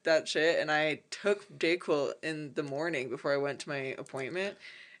that shit. And I took Dayquil in the morning before I went to my appointment.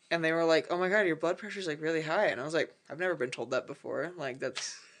 And they were like, oh my God, your blood pressure's like really high. And I was like, I've never been told that before. Like,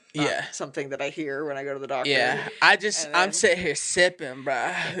 that's something that I hear when I go to the doctor. Yeah, I'm sitting here sipping,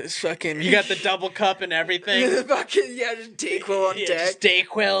 bruh. It's fucking, you got the double cup and everything. Just Dayquil on deck. Just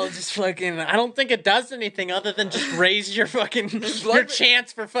Dayquil, just fucking, I don't think it does anything other than just raise your fucking, your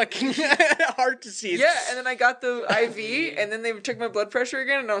chance for fucking heart disease. Yeah, and then I got the IV, and then they took my blood pressure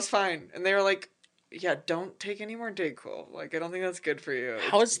again, and I was fine. And they were like, yeah, don't take any more Dayquil. Like, I don't think that's good for you.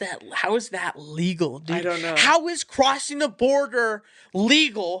 How is that legal, dude? I don't know. How is crossing the border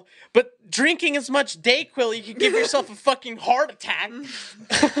legal, but drinking as much Dayquil, you could give yourself a fucking heart attack?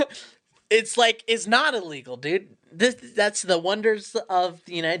 It's not illegal, dude. That's the wonders of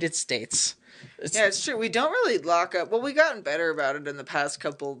the United States. It's true. We don't really lock up. Well, we've gotten better about it in the past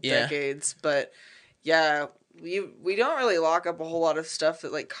couple decades, but yeah, we don't really lock up a whole lot of stuff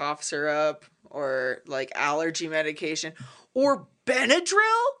that like cough syrup or like allergy medication or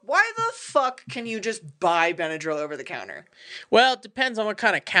Benadryl. Why the fuck can you just buy Benadryl over the counter? Well, it depends on what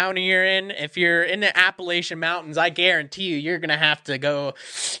kind of county you're in. If you're in the Appalachian Mountains, I guarantee you're going to have to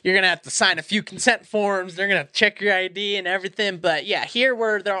sign a few consent forms. They're going to check your ID and everything. But yeah, here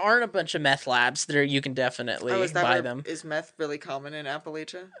where there aren't a bunch of meth labs, you can definitely buy them. Is meth really common in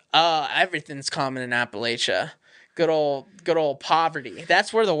Appalachia? Everything's common in Appalachia. Good old poverty.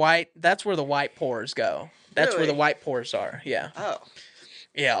 That's where the white poors go. That's where the white poors are. Yeah. Oh.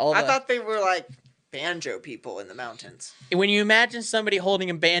 Yeah. I thought they were like banjo people in the mountains. When you imagine somebody holding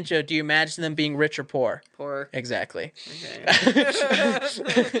a banjo, do you imagine them being rich or poor? Poor. Exactly. Okay.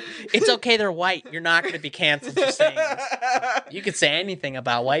 It's okay, they're white. You're not going to be canceled for saying this. You could say anything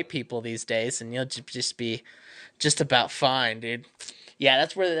about white people these days, and you'll just be just about fine, dude. Yeah,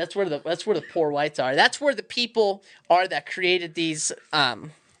 that's where the poor whites are. That's where the people are that created these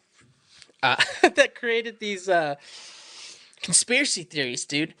conspiracy theories,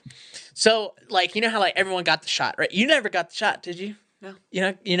 dude. So, like, you know how like everyone got the shot, right? You never got the shot, did you? No.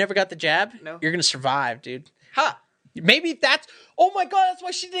 You never got the jab? No. You're gonna survive, dude. Ha! Maybe that's. Oh my God, that's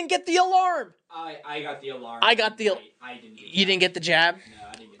why she didn't get the alarm. I got the alarm. I got the. I didn't. You didn't get the jab? No,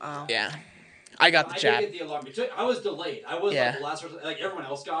 I didn't get the jab. Yeah. I got the jab. I did get the alarm. I was delayed. I was like the last person. Like everyone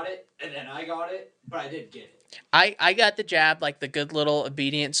else got it, and then I got it, but I did get it. I got the jab like the good little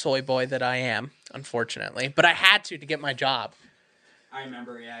obedient soy boy that I am, unfortunately. But I had to get my job. I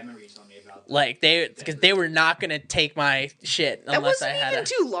remember you telling me about that. Like because they were not gonna take my shit unless I had. That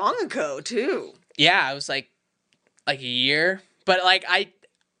wasn't even too long ago, too. Yeah, it was like a year, but like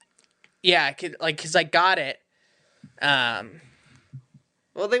Yeah, because I got it.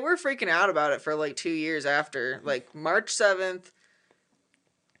 Well, they were freaking out about it for like 2 years after. Like March 7th,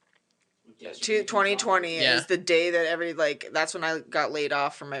 2020 is the day that that's when I got laid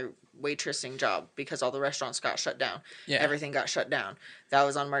off from my waitressing job because all the restaurants got shut down. Yeah. Everything got shut down. That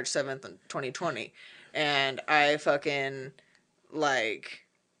was on March 7th, 2020. And I fucking, like,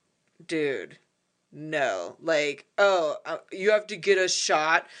 dude, no. Like, you have to get a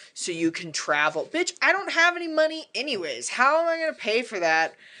shot so you can travel. Bitch, I don't have any money anyways. How am I going to pay for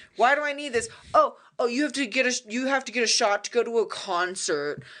that? Why do I need this? Oh, you have to get a shot to go to a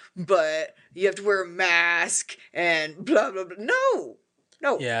concert, but you have to wear a mask and blah blah blah. No.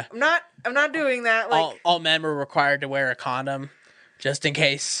 Yeah. I'm not doing that. Like all men were required to wear a condom, just in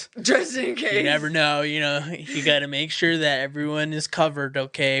case. Just in case. You never know. You got to make sure that everyone is covered.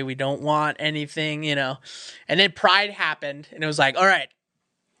 Okay, we don't want anything. And then Pride happened, and it was like, all right,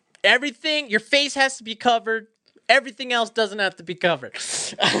 everything. Your face has to be covered. Everything else doesn't have to be covered.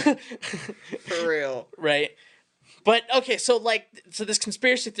 For real. Right. But, okay, so this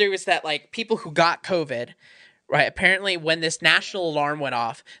conspiracy theory was that, like, people who got COVID, right, apparently when this national alarm went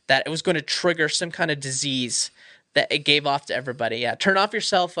off, that it was going to trigger some kind of disease that it gave off to everybody. Yeah, turn off your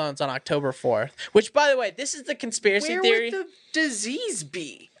cell phones on October 4th. Which, by the way, this is the conspiracy theory. Where would the disease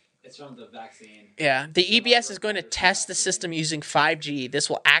be? It's from the vaccine. Yeah, the EBS is going to test the system using 5G. This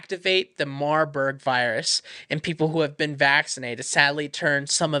will activate the Marburg virus, and people who have been vaccinated sadly turn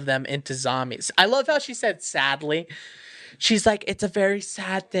some of them into zombies. I love how she said sadly. She's like, it's a very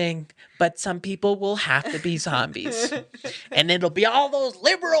sad thing, but some people will have to be zombies. And it'll be all those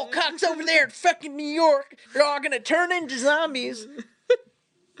liberal cucks over there in fucking New York. They're all going to turn into zombies.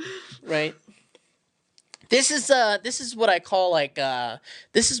 Right? This is what I call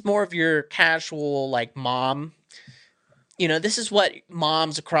this is more of your casual like mom. This is what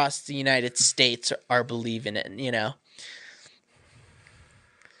moms across the United States are believing in.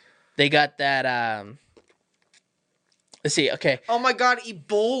 They got that. Let's see. Okay. Oh my God,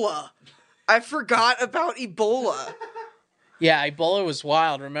 Ebola! I forgot about Ebola. Yeah, Ebola was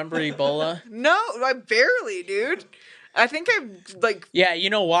wild. Remember Ebola? No, I barely, dude. I think Yeah,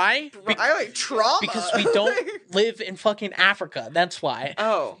 you know why? I trauma. Because we don't live in fucking Africa. That's why.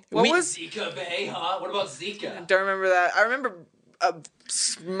 Oh. What was Zika Bay, huh? What about Zika? I don't remember that. I remember a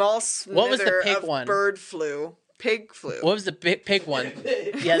small smither what was the pig of one? Bird flu. Pig flu. What was the pig one?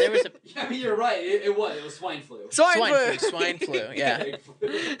 Yeah, there was a... I mean, you're right. It was swine flu. Swine flu, yeah.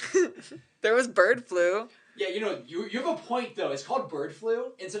 There was bird flu. Yeah, you have a point, though. It's called bird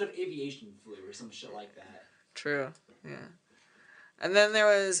flu instead of aviation flu or some shit like that. True. Yeah. And then there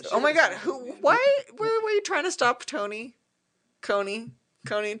was... Oh my God. Why were you trying to stop Tony? Coney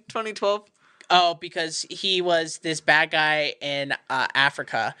 2012? Oh, because he was this bad guy in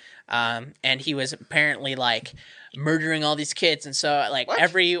Africa, and he was apparently like murdering all these kids, and so like what?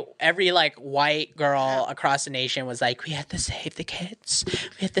 every like white girl across the nation was like, we have to save the kids.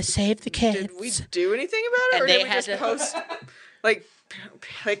 We have to save the kids. Did we do anything about it, and or they did we had just to post like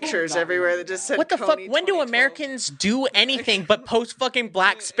pictures everywhere that just said what the Coney fuck? When do Americans do anything but post fucking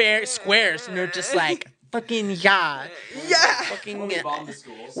black squares, and they're just like, fucking yeah. Fucking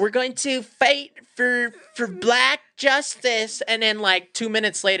we're going to fight for black justice, and then like 2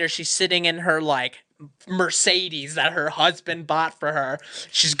 minutes later she's sitting in her like Mercedes that her husband bought for her.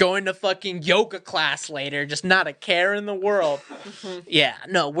 She's going to fucking yoga class later, just not a care in the world. Yeah,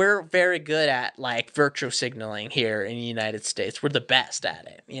 no, we're very good at like virtue signaling here in the United States. We're the best at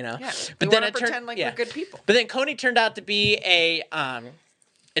it, Yeah, but we then it pretend like we're good people. But then Coney turned out to be a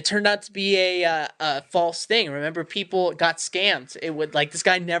false thing. Remember, people got scammed. It would like this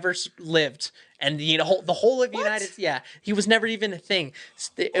guy never lived, and the whole of the United. Yeah, he was never even a thing.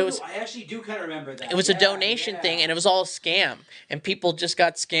 I actually do kind of remember that. It was a donation thing, and it was all a scam, and people just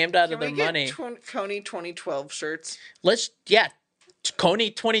got scammed out of their money. Coney 2012 shirts.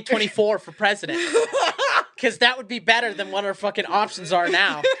 Coney 2024 for president, because that would be better than what our fucking options are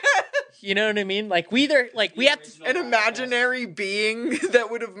now. You know what I mean? Like we have to... An imaginary being that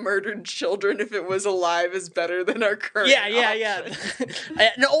would have murdered children if it was alive is better than our current options.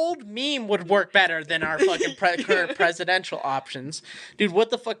 An old meme would work better than our fucking current presidential options. Dude, what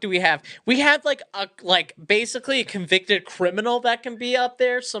the fuck do we have? We have basically a convicted criminal that can be up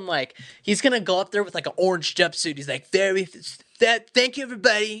there. He's gonna go up there with like an orange jumpsuit. He's like, thank you,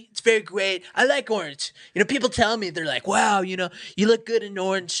 everybody. It's very great. I like orange. People tell me, they're like, wow, you look good in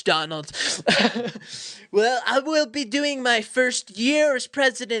orange, Donald. Well, I will be doing my first year as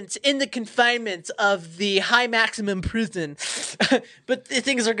president in the confinement of the high maximum prison. But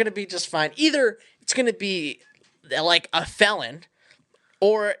things are going to be just fine. Either it's going to be like a felon,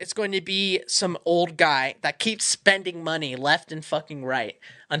 or it's going to be some old guy that keeps spending money left and fucking right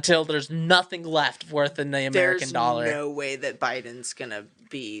until there's nothing left worth in the American dollar. There's no way that Biden's gonna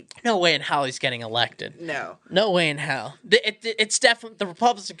be. No way in hell he's getting elected. No. No way in hell. It's definitely the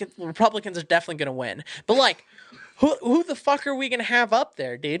Republicans are definitely gonna win. But like, who the fuck are we gonna have up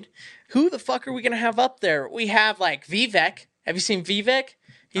there, dude? Who the fuck are we gonna have up there? We have like Vivek. Have you seen Vivek?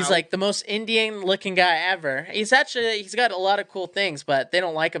 He's like the most Indian-looking guy ever. He's got a lot of cool things, but they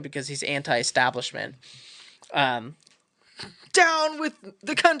don't like him because he's anti-establishment. Down with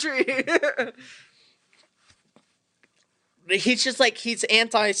the country. He's just like, he's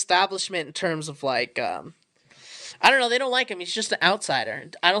anti-establishment in terms of like, I don't know. They don't like him. He's just an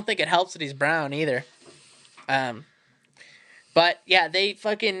outsider. I don't think it helps that he's brown either. But yeah, they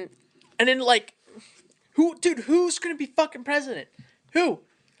fucking, and then like, who's gonna be fucking president? Who?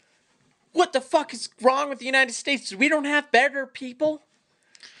 What the fuck is wrong with the United States? We don't have better people?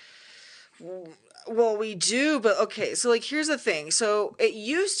 Well, we do, but okay, so like here's the thing. So it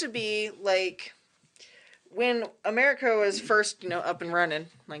used to be like when America was first, up and running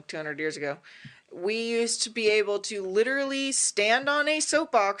like 200 years ago, we used to be able to literally stand on a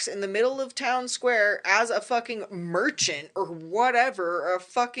soapbox in the middle of town square as a fucking merchant or whatever, or a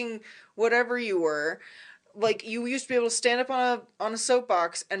fucking whatever you were. Like, you used to be able to stand up on a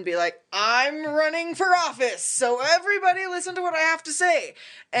soapbox and be like, I'm running for office, so everybody listen to what I have to say.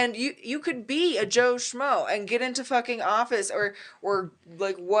 And you could be a Joe Schmo and get into fucking office or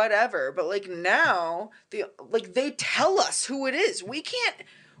like, whatever. But, like, now, they tell us who it is. We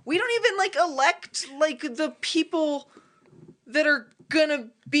don't even, like, elect, like, the people that are gonna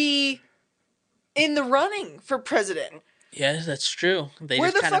be in the running for president. Yeah, that's true.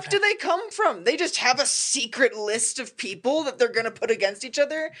 Where the fuck do they come from? They just have a secret list of people that they're gonna put against each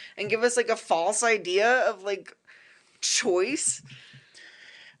other and give us like a false idea of like choice.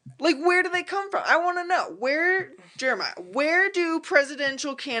 Like, where do they come from? I want to know. Jeremiah, where do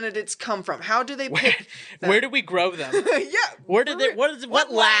presidential candidates come from? How do they pick them? Where do we grow them? Yeah. What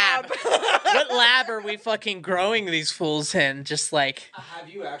lab? What lab are we fucking growing these fools in? Just like... Have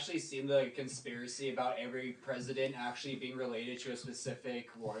you actually seen the conspiracy about every president actually being related to a specific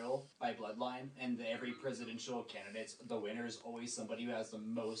royal by bloodline? And every presidential candidate, the winner is always somebody who has the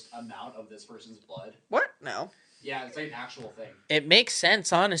most amount of this person's blood? What? No. Yeah, it's like an actual thing. It makes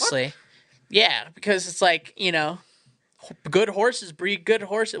sense, honestly. What? Yeah, because it's like, good horses breed good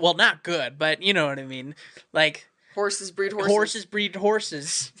horses. Well, not good, but you know what I mean. Like... Horses breed horses. Horses breed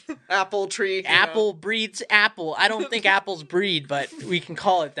horses. Apple tree. Apple breeds apple. I don't think apples breed, but we can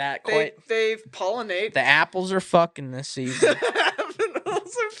call it that. They pollinate. The apples are fucking this season.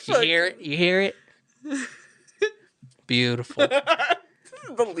 You hear it? You hear it? Beautiful.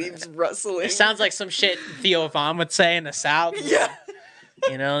 The leaves rustling. It sounds like some shit Theo Vaughn would say in the South. Yeah.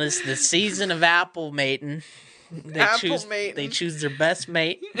 This the season of apple mating. They choose their best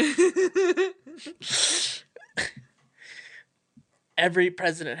mate. Every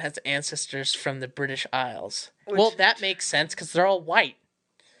president has ancestors from the British Isles. Well, that makes sense because they're all white.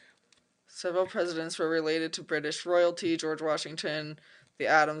 Several presidents were related to British royalty. George Washington, the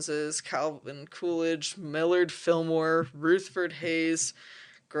Adamses, Calvin Coolidge, Millard Fillmore, Rutherford Hayes,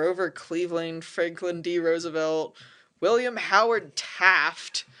 Grover Cleveland, Franklin D. Roosevelt, William Howard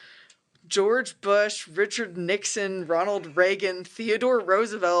Taft, George Bush, Richard Nixon, Ronald Reagan, Theodore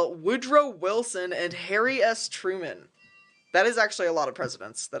Roosevelt, Woodrow Wilson, and Harry S. Truman. That is actually a lot of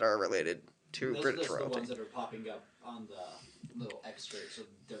presidents that are related to British royalty. The ones that are popping up on the little excerpt, so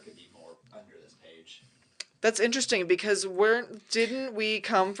there could be more under this page. That's interesting because didn't we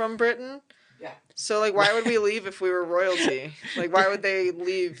come from Britain? Yeah. So, like, why would we leave if we were royalty? Like, why would they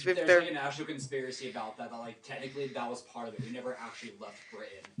leave if There's like an actual conspiracy about that. Like, technically, that was part of it. We never actually left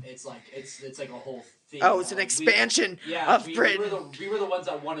Britain. It's like it's like a whole thing. Oh, it's an expansion of Britain. We were the ones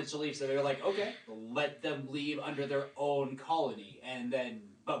that wanted to leave, so they were like, okay, let them leave under their own colony,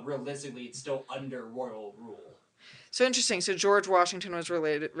 but realistically, it's still under royal rule. So interesting. So George Washington was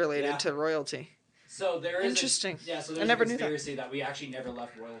related to royalty. So there is interesting. So there's a conspiracy that we actually never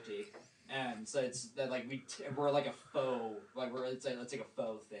left royalty. And so it's that like we're like a faux, like it's like a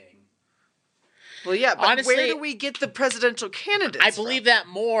faux thing. Well, yeah, but honestly, where do we get the presidential candidates? I believe that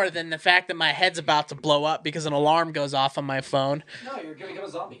more than the fact that my head's about to blow up because an alarm goes off on my phone. No, you're gonna become a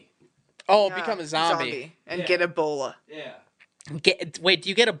zombie. Oh, become a zombie and get Ebola. Yeah. Wait, do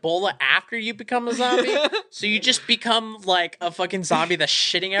you get Ebola after you become a zombie? So you just become like a fucking zombie that's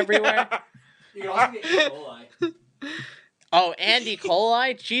shitting everywhere? You can also get Ebola. Oh, and E.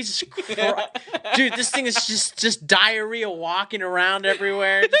 coli? Jesus Christ. Dude, this thing is just diarrhea walking around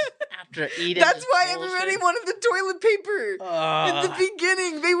everywhere just after eating. That's why everybody wanted the toilet paper. In the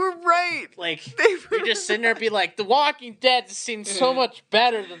beginning, they were right. Like, we just sitting there and be like, The Walking Dead seems so much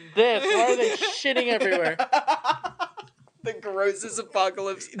better than this. Why are they shitting everywhere? The grossest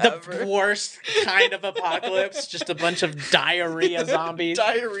apocalypse ever. The worst kind of apocalypse. Just a bunch of diarrhea zombies.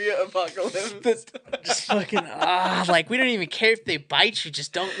 Diarrhea apocalypse. Just fucking, like, we don't even care if they bite you.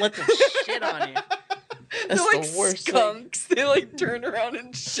 Just don't let them shit on you. That's They're like the worst skunks. They like turn around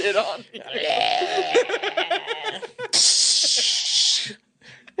and shit on you.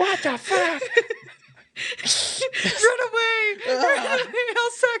 What the fuck? Run away!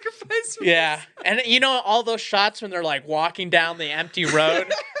 I'll sacrifice for Yeah, and you know all those shots when they're like walking down the empty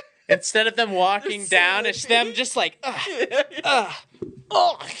road? Instead of them walking down, it's them just like,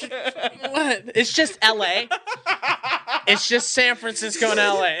 It's just LA. It's just San Francisco and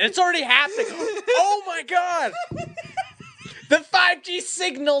LA. And it's already happening. Oh my god! The 5G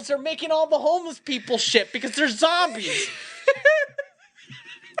signals are making all the homeless people shit because they're zombies.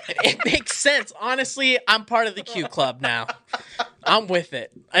 It makes sense. Honestly, I'm part of the Q Club now. I'm with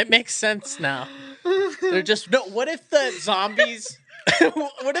it. It makes sense now. They're just... No, what if the zombies...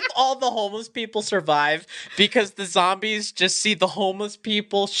 What if all the homeless people survive because the zombies just see the homeless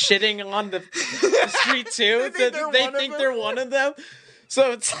people shitting on the street too? They think they're one of them.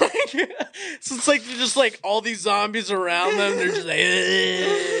 So it's like they're just like all these zombies around them. They're just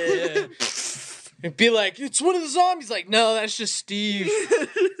like... It'd be like, it's one of the zombies. Like, no, that's just Steve.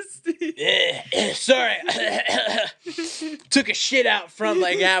 Sorry. Took a shit out front.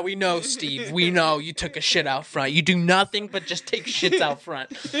 Like, yeah, we know, Steve. We know you took a shit out front. You do nothing but just take shits out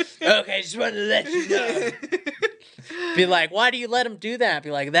front. Okay, just wanted to let you know. Be like, why do you let him do that?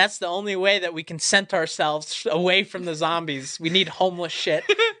 Be like, that's the only way that we can scent ourselves away from the zombies. We need homeless shit.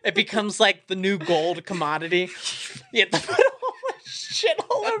 It becomes like the new gold commodity. You have to put homeless shit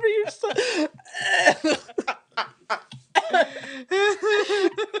all over yourself.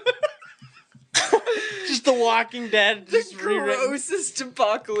 Just The Walking Dead. The grossest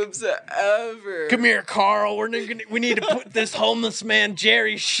apocalypse ever. Come here, Carl. We need to put this homeless man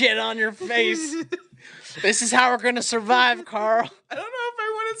Jerry shit on your face. This is how we're gonna survive, Carl. I don't know if I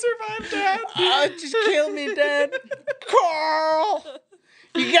want to survive, Dad. Just kill me, Dad. Carl,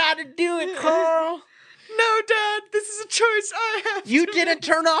 you gotta do it, Carl. No, Dad, this is a choice I have. You didn't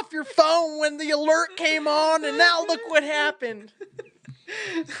turn off your phone when the alert came on, and now look what happened.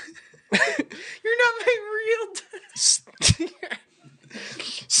 You're not my real dad.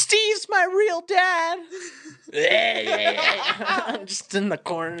 Steve's my real dad. I'm just in the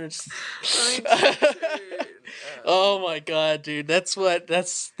corner. Oh my god, dude. This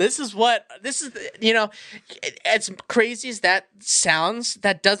is you know, as crazy as that sounds,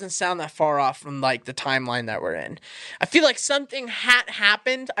 that doesn't sound that far off from like the timeline that we're in. I feel like something had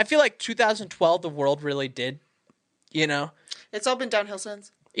happened. I feel like 2012 the world really did, you know. It's all been downhill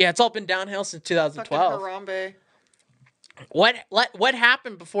since. Yeah, it's all been downhill since 2012. Fucking Harambe. What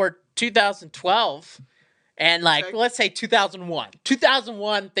happened before 2012? And like, let's say 2001.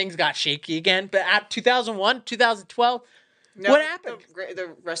 2001, things got shaky again. But at 2001, 2012, what happened?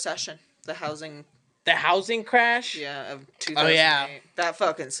 The recession, the housing crash. Yeah, of 2008. Oh yeah, that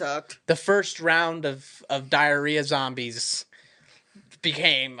fucking sucked. The first round of diarrhea zombies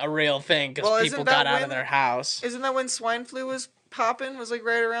became a real thing because people got out of their house. Isn't that when swine flu was popping? Was like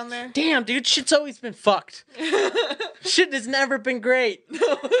right around there. Damn, dude, shit's always been fucked. Shit has never been great.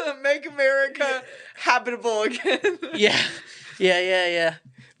 Make America habitable again. Yeah.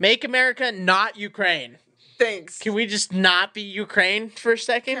 Make America not Ukraine. Thanks. Can we just not be Ukraine for a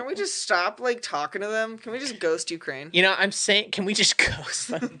second? Can we just stop like talking to them? Can we just ghost Ukraine? You know, I'm saying, can we just ghost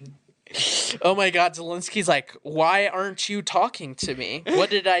them? Oh my god, Zelensky's like, why aren't you talking to me? What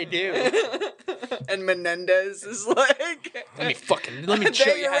did I do? And Menendez is like, let me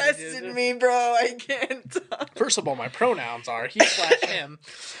show you how to do this. They arrested me, bro. I can't talk. First of all, my pronouns are he/him.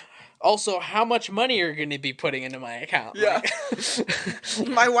 Also, how much money are you going to be putting into my account? Yeah.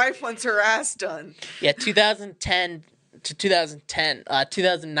 My wife wants her ass done. Yeah, 2010 to 2010,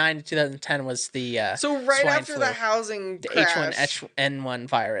 2009 to 2010 was the so right swine after flu, the housing the crash. H1N1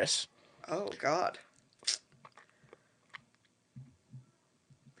 virus. Oh god.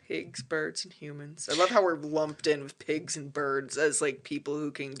 Pigs, birds, and humans. I love how we're lumped in with pigs and birds as like people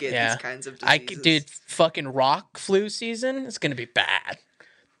who can get these kinds of diseases. Dude, fucking rock flu season is gonna be bad.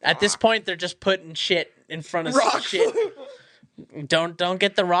 At this point, they're just putting shit in front of rock shit. Flu. Don't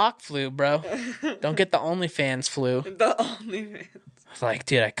get the rock flu, bro. Don't get the OnlyFans flu. The OnlyFans. Like,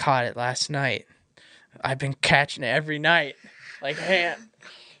 dude, I caught it last night. I've been catching it every night. Like,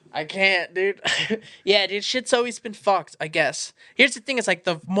 I can't, dude. Yeah, dude, shit's always been fucked, I guess. Here's the thing, it's like,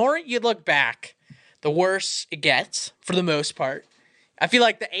 the more you look back, the worse it gets, for the most part. I feel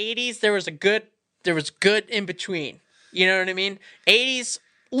like the 80s, there was good in between. You know what I mean? 80s,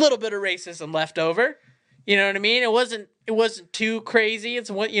 a little bit of racism left over. You know what I mean? It wasn't too crazy.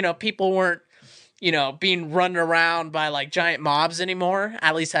 It's what, people weren't, being run around by like giant mobs anymore.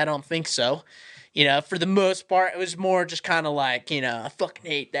 At least I don't think so. For the most part, it was more just kind of like, I fucking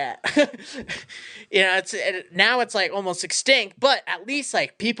hate that. Now it's like almost extinct, but at least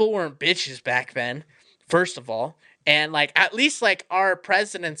like people weren't bitches back then, first of all. And like, at least like our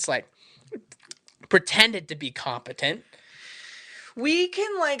presidents like pretended to be competent. We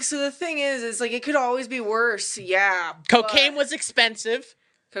can like, so the thing is like, it could always be worse. Yeah. Cocaine was expensive.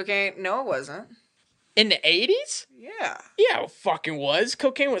 Cocaine? No, it wasn't. In the 80s? Yeah. Yeah, it fucking was.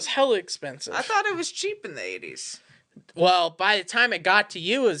 Cocaine was hella expensive. I thought it was cheap in the 80s. Well, by the time it got to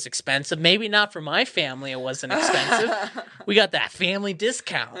you, it was expensive. Maybe not for my family, it wasn't expensive. We got that family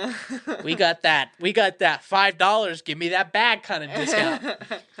discount. We got that $5, give me that bag kind of discount.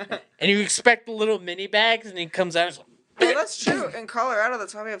 And you expect the little mini bags, and he comes out and like, well, that's true. In Colorado,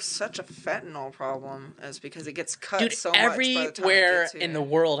 that's why we have such a fentanyl problem, is because it gets cut so much by the time it everywhere gets here. in the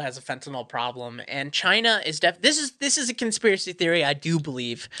world has a fentanyl problem, and China is this is a conspiracy theory I do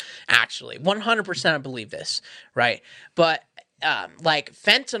believe, actually. 100% I believe this, right? But like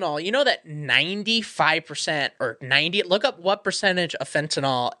fentanyl, you know that 95% or 90, look up what percentage of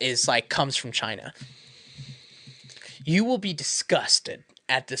fentanyl is like comes from China. You will be disgusted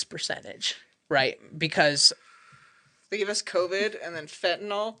at this percentage, right? Because they gave us COVID and then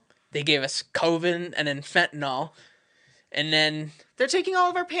fentanyl. They gave us COVID and then fentanyl. And then they're taking all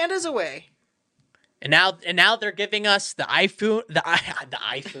of our pandas away. And now they're giving us the iPhone, the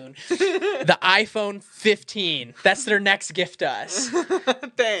iPhone 15. That's their next gift to us.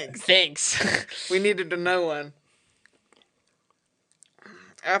 Thanks. We needed to know one.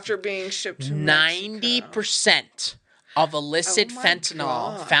 After being shipped to 90% of illicit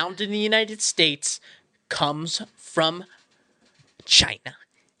fentanyl found in the United States comes from China.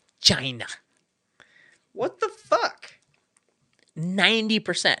 What the fuck?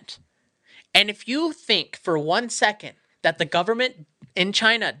 90%. And if you think for 1 second that the government in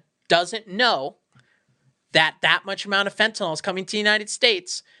China doesn't know that much amount of fentanyl is coming to the United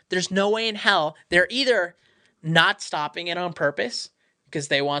States, there's no way in hell. They're either not stopping it on purpose because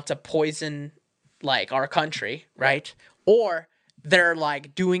they want to poison like our country, right? Or they're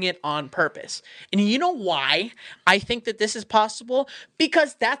like doing it on purpose. And you know why I think that this is possible?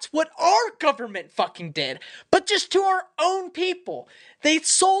 Because that's what our government fucking did. But just to our own people. They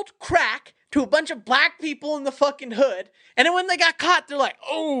sold crack to a bunch of black people in the fucking hood. And then when they got caught, they're like,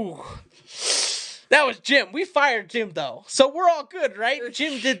 oh, that was Jim. We fired Jim though. So we're all good, right?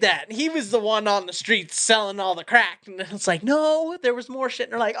 Jim did that. He was the one on the streets selling all the crack. And it's like, no, there was more shit.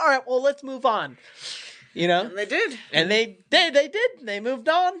 And they're like, all right, well, let's move on. And they did. And they did. They moved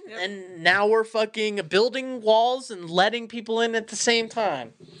on. Yep. And now we're fucking building walls and letting people in at the same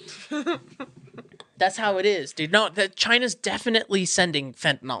time. That's how it is, dude. No, China's definitely sending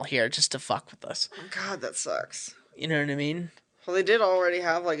fentanyl here just to fuck with us. Oh, God, that sucks. You know what I mean? Well, they did already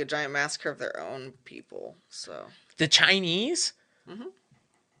have like a giant massacre of their own people, so. The Chinese? Mm-hmm.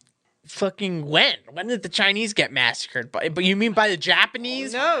 Fucking when? When did the Chinese get massacred? But you mean by the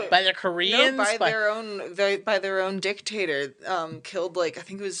Japanese? No. By the Koreans? No, by their own dictator. Killed like, I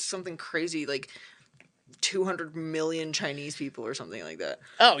think it was something crazy, like 200 million Chinese people or something like that.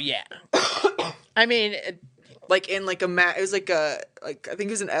 Oh yeah. I mean, like in like it was like I think it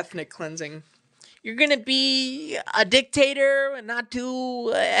was an ethnic cleansing. You're gonna be a dictator and not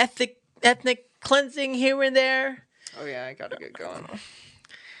do ethnic cleansing here and there. Oh yeah, I gotta get going.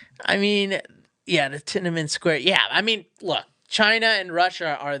 I mean, yeah, the Tiananmen Square. Yeah, I mean, look, China and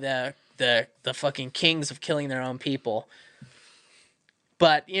Russia are the fucking kings of killing their own people.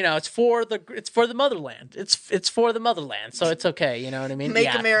 But it's for the motherland. It's for the motherland, so it's okay. You know what I mean?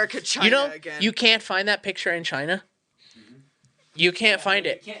 Make America China again. You can't find that picture in China. You can't find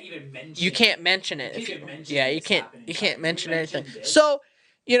it. You can't even mention. You can't mention it. You can't mention anything. It. So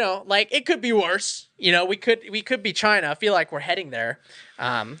like it could be worse. We could be China. I feel like we're heading there.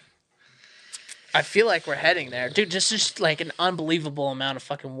 Dude. Just like an unbelievable amount of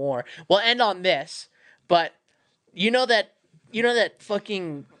fucking war. We'll end on this, but you know that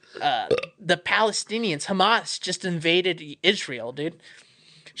fucking the Palestinians, Hamas, just invaded Israel, dude.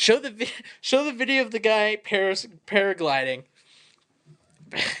 Show the video of the guy paragliding.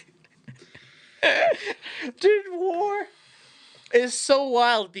 Dude, war. is so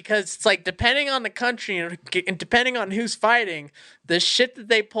wild because it's like depending on the country and depending on who's fighting, the shit that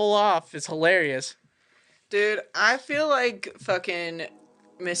they pull off is hilarious. Dude, I feel like fucking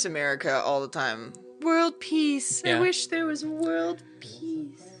Miss America all the time. World peace. Yeah. I wish there was world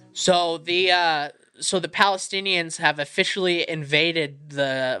peace. So the Palestinians have officially invaded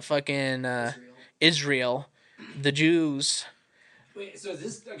the fucking Israel. The Jews. Wait, so is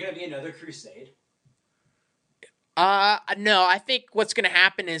this gonna be another crusade? No, I think what's going to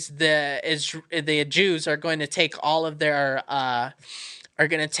happen is the Jews are going to take all of their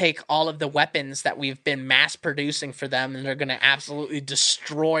the weapons that we've been mass producing for them, and they're going to absolutely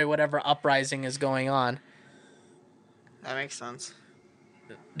destroy whatever uprising is going on. That makes sense.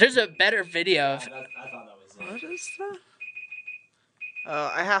 There's a better video of. I thought that was it. What is that?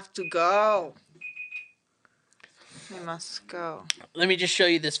 Oh, I have to go. I must go. Let me just show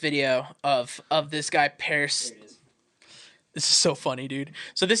you this video of this guy Paris. There it is. This is so funny, dude.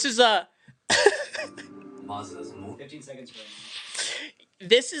 So this is 15 seconds for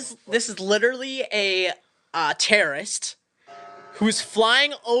this is literally a terrorist who's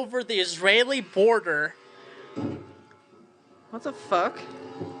flying over the Israeli border What the fuck?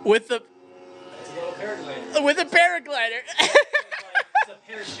 with a It's a little paraglider. with a paraglider. It's a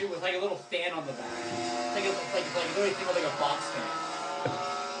parachute with like a little fan on the back. Like literally think of like a box fan.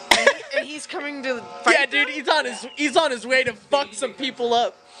 And he's coming to fight Yeah, dude, he's on his way to fuck some people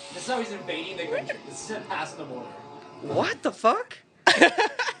up. This is how he's invading the country. This isn't passing the border. What the fuck?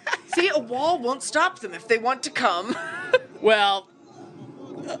 See, a wall won't stop them if they want to come. Well,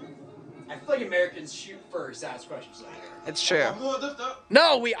 I feel like Americans shoot first, ask questions later. It's true.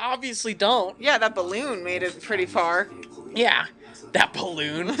 no, we obviously don't. Yeah, that balloon made it pretty far. Yeah, that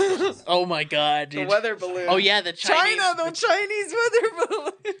balloon. Oh my god, dude. The weather balloon. Oh yeah, the Chinese. The Chinese weather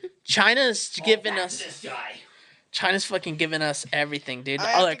balloon. China's giving us. This guy. China's fucking giving us everything, dude. I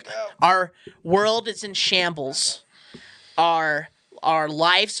have Look, to go. our world is in shambles. Our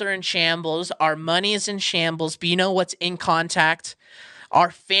lives are in shambles. Our money is in shambles. But you know what's in contact? Our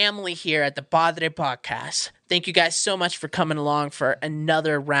family here at the Poddre podcast. Thank you guys so much for coming along for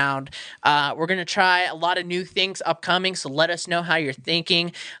another round. We're going to try a lot of new things upcoming, so let us know how you're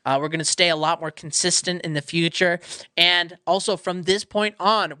thinking. We're going to stay a lot more consistent in the future. And also from this point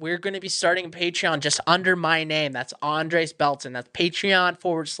on, we're going to be starting a Patreon just under my name. That's Andres Belton. That's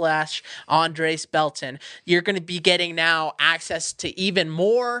Patreon/Andres Belton. You're going to be getting now access to even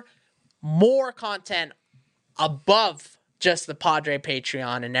more content above just the Poddre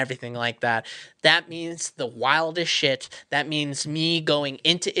Patreon and everything like that. That means the wildest shit. That means me going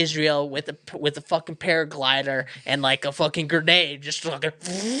into Israel with a fucking paraglider and like a fucking grenade, just fucking.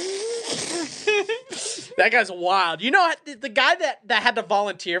 That guy's wild. You know, the guy that had to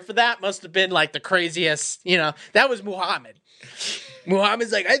volunteer for that must have been like the craziest. You know, that was Muhammad.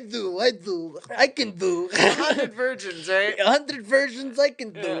 Muhammad's like, I can do. 100 virgins, right? 100 versions I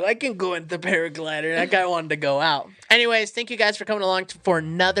can do. Yeah. I can go into the paraglider. That guy wanted to go out. Anyways, thank you guys for coming along for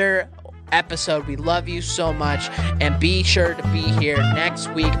another episode. We love you so much. And be sure to be here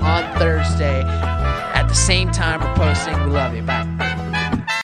next week on Thursday at the same time we're posting. We love you. Bye.